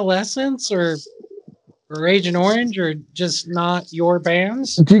the Adolescents or Agent Orange, or just not your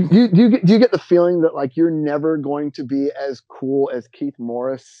bands? Do you get the feeling that like you're never going to be as cool as Keith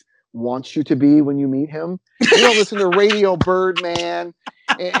Morris wants you to be when you meet him? You don't listen to Radio Birdman,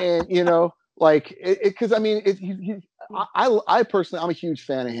 and you know, like because I mean, I personally, I'm a huge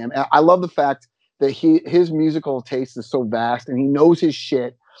fan of him. I love the fact that his musical taste is so vast, and he knows his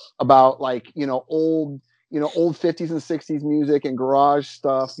shit about like old 50s and 60s music and garage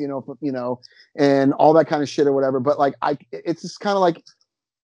stuff, and all that kind of shit or whatever. But like it's just kind of like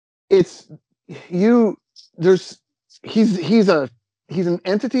he's an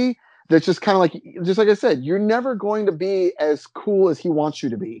entity that's just kind of like I said, you're never going to be as cool as he wants you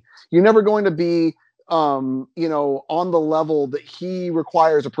to be. You're never going to be on the level that he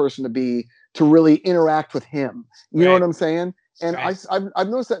requires a person to be to really interact with him. You know what I'm saying? And I've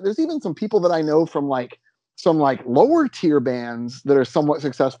noticed that there's even some people that I know from like some like lower tier bands that are somewhat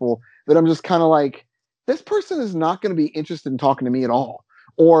successful that I'm just kind of like, this person is not going to be interested in talking to me at all.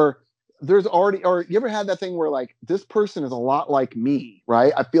 Or you ever had that thing where like, this person is a lot like me,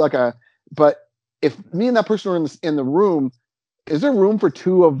 right? I feel like but if me and that person are in the room, is there room for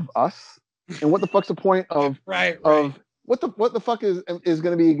two of us? And what the fuck's the point of, of what the fuck is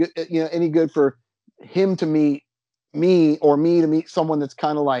going to be good, any good for him to meet me or me to meet someone that's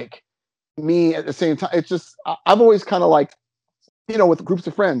kind of like me at the same time? It's just, I've always kind of like, with groups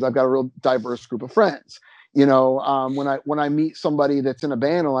of friends, I've got a real diverse group of friends. When I meet somebody that's in a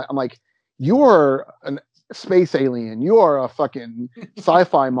band, I'm like, you're a space alien, you are a fucking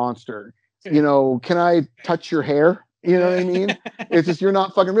sci-fi monster. Can I touch your hair? You know what I mean? It's just, you're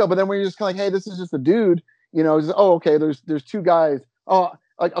not fucking real. But then when you're just kind of like, hey, this is just a dude, okay, there's two guys. Oh,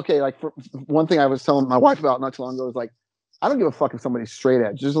 like, okay, like for one thing I was telling my wife about not too long ago is like, I don't give a fuck if somebody's straight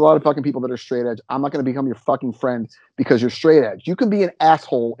edge. There's a lot of fucking people that are straight edge. I'm not going to become your fucking friend because you're straight edge. You can be an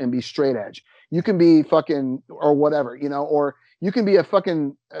asshole and be straight edge. You can be fucking or whatever, or you can be a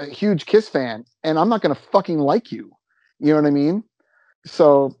fucking huge Kiss fan and I'm not going to fucking like you. You know what I mean?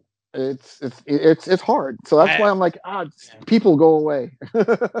 So it's hard. So that's why I'm like, people go away.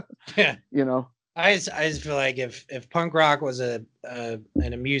 Yeah. I just feel like if punk rock was an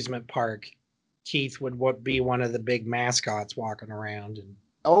amusement park, Keith would be one of the big mascots walking around. And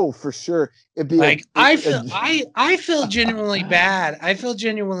oh, for sure, it'd be like I feel genuinely bad. I feel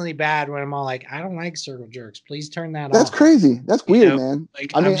genuinely bad when I'm all like, I don't like circle jerks. Please turn that off. That's crazy. That's weird, man.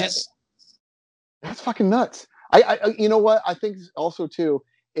 Like, I mean, that's fucking nuts. I you know what I think also too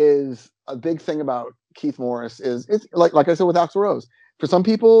is a big thing about Keith Morris is it's like I said with Axl Rose. For some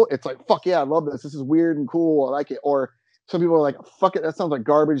people, it's like, fuck yeah, I love this. This is weird and cool. I like it. Or some people are like, fuck it, that sounds like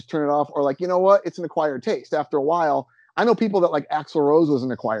garbage, turn it off. Or like, you know what? It's an acquired taste. After a while, I know people that like Axl Rose was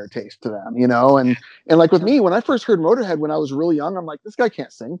an acquired taste to them, and like with me, when I first heard Motorhead when I was really young, I'm like, this guy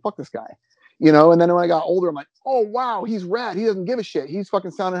can't sing. Fuck this guy. And then when I got older, I'm like, oh wow, he's rad. He doesn't give a shit. He's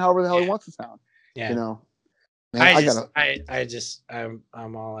fucking sounding however the hell he wants to sound. Yeah. Man,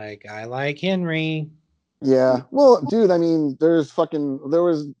 I'm all like, I like Henry. Yeah. Well, dude, I mean, there was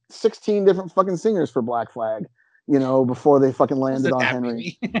 16 different fucking singers for Black Flag, before they fucking landed on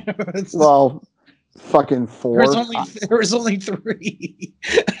Henry. Well, fucking 4. There was only 3.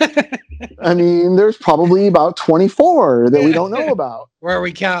 I mean, there's probably about 24 that we don't know about. Where are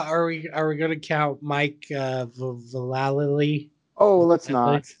we going to count Mike Vallely? Oh, let's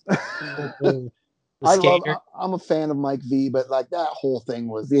not. I'm a fan of Mike V, but like that whole thing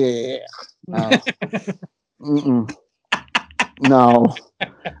was no. No,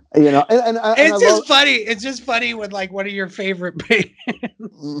 and it's just funny. It's just funny with like one of your favorite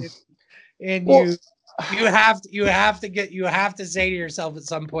bands, and you have to say to yourself at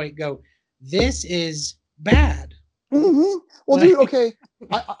some point, go, this is bad. Mm-hmm. Well, dude, okay.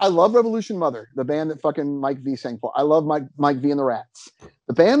 I love Revolution Mother, the band that fucking Mike V sang for. I love Mike V and the Rats.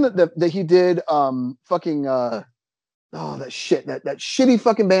 The band that he did, that shitty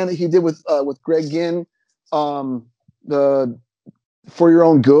fucking band that he did with Greg Ginn, the For Your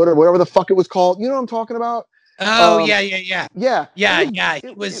Own Good or whatever the fuck it was called. You know what I'm talking about? Oh yeah.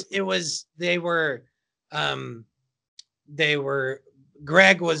 They were.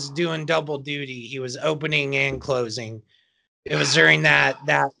 Greg was doing double duty. He was opening and closing. It was during that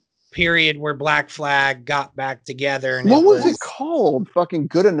period where Black Flag got back together. And what was it called? Fucking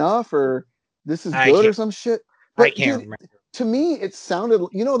Good Enough or This Is Good or some shit? But I can't remember. To me, it sounded,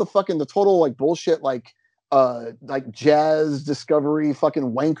 the total like bullshit, like jazz discovery,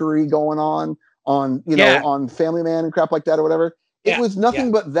 fucking wankery going on on Family Man and crap like that or whatever. It was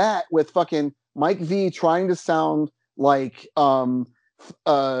nothing but that with fucking Mike V trying to sound like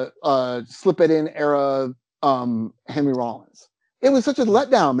Slip It In era Henry Rollins. It was such a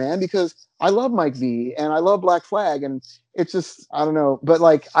letdown, man, because I love Mike V and I love Black Flag, and it's just, I don't know, but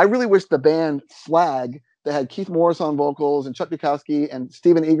like I really wish the band Flag that had Keith Morris on vocals and Chuck Dukowski and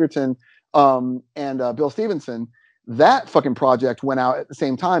Stephen Egerton and Bill Stevenson, that fucking project went out at the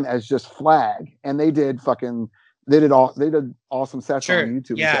same time as just Flag, and they did awesome sets on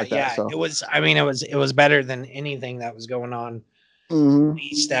YouTube. That, so. It was better than anything that was going on. Mm-hmm. At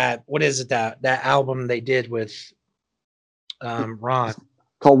least that album they did with Ron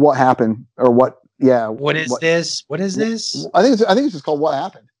called What Happened or What? Yeah. What is this? What is this? I think it's just called What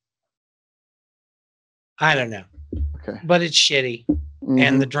Happened. I don't know. Okay. But it's shitty. Mm-hmm.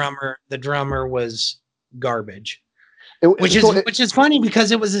 And the drummer was garbage. Which is funny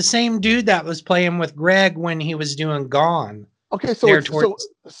because it was the same dude that was playing with Greg when he was doing Gone. Okay, so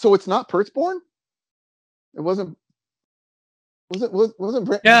it's not Pertzborn? It wasn't.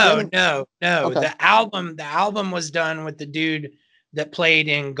 Wasn't No. Okay. The album was done with the dude that played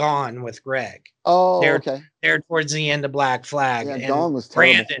in Gone with Greg. Oh, okay. They're towards the end of Black Flag. Yeah, and Gone was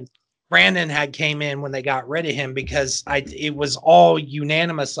terrible. Brandon had came in when they got rid of him because it was all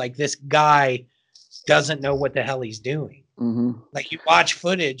unanimous. Like, this guy doesn't know what the hell he's doing. Mm-hmm. Like, you watch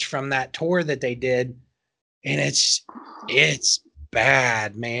footage from that tour that they did, and it's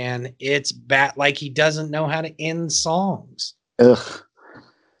bad, man. It's bad. Like, he doesn't know how to end songs. Ugh.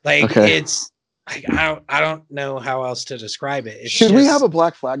 Like, okay. It's like, I don't know how else to describe it. Should we have a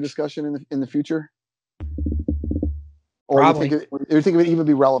Black Flag discussion in the future? Or probably. Do you think it would even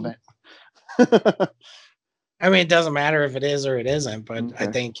be relevant? I mean, it doesn't matter if it is or it isn't, but okay. I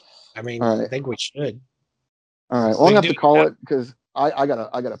think we should. All right. Well, I'm gonna have to call it because I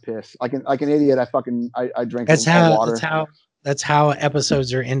gotta piss. Like an idiot. I drink water. That's how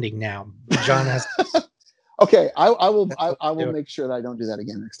episodes are ending now. John has. Okay, I will make sure that I don't do that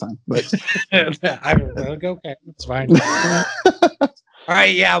again next time. But okay, it's fine. All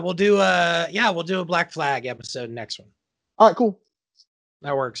right, we'll do a Black Flag episode next one. All right, cool.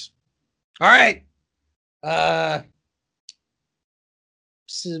 That works. All right.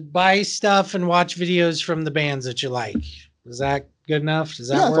 So buy stuff and watch videos from the bands that you like. Is that good enough? Does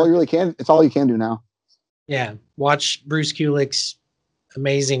that work? It's all you really can. It's all you can do now. Yeah. Watch Bruce Kulick's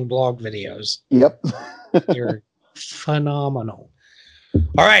amazing blog videos. Yep. You're phenomenal.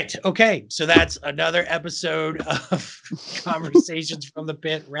 All right. Okay. So that's another episode of Conversations from the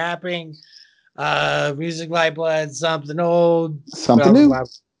Pit wrapping. Music, Lifeblood, something old, something new.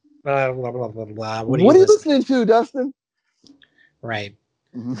 Blah, blah, blah, blah, blah. What are you listening to, Dustin? Right.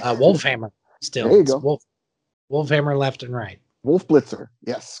 Wolfhammer. Still. There you go. Wolfhammer left and right. Wolf Blitzer.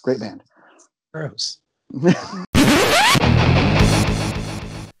 Yes. Great band. Gross.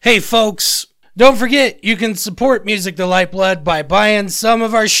 Hey, folks. Don't forget, you can support Music the Lifeblood by buying some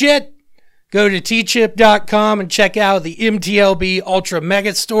of our shit. Go to teechip.com and check out the MTLB Ultra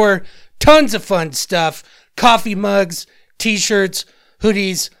Mega Store. Tons of fun stuff. Coffee mugs, t-shirts,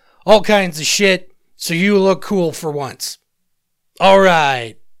 hoodies, all kinds of shit. So you look cool for once. All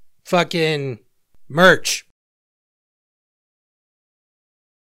right. Fucking merch.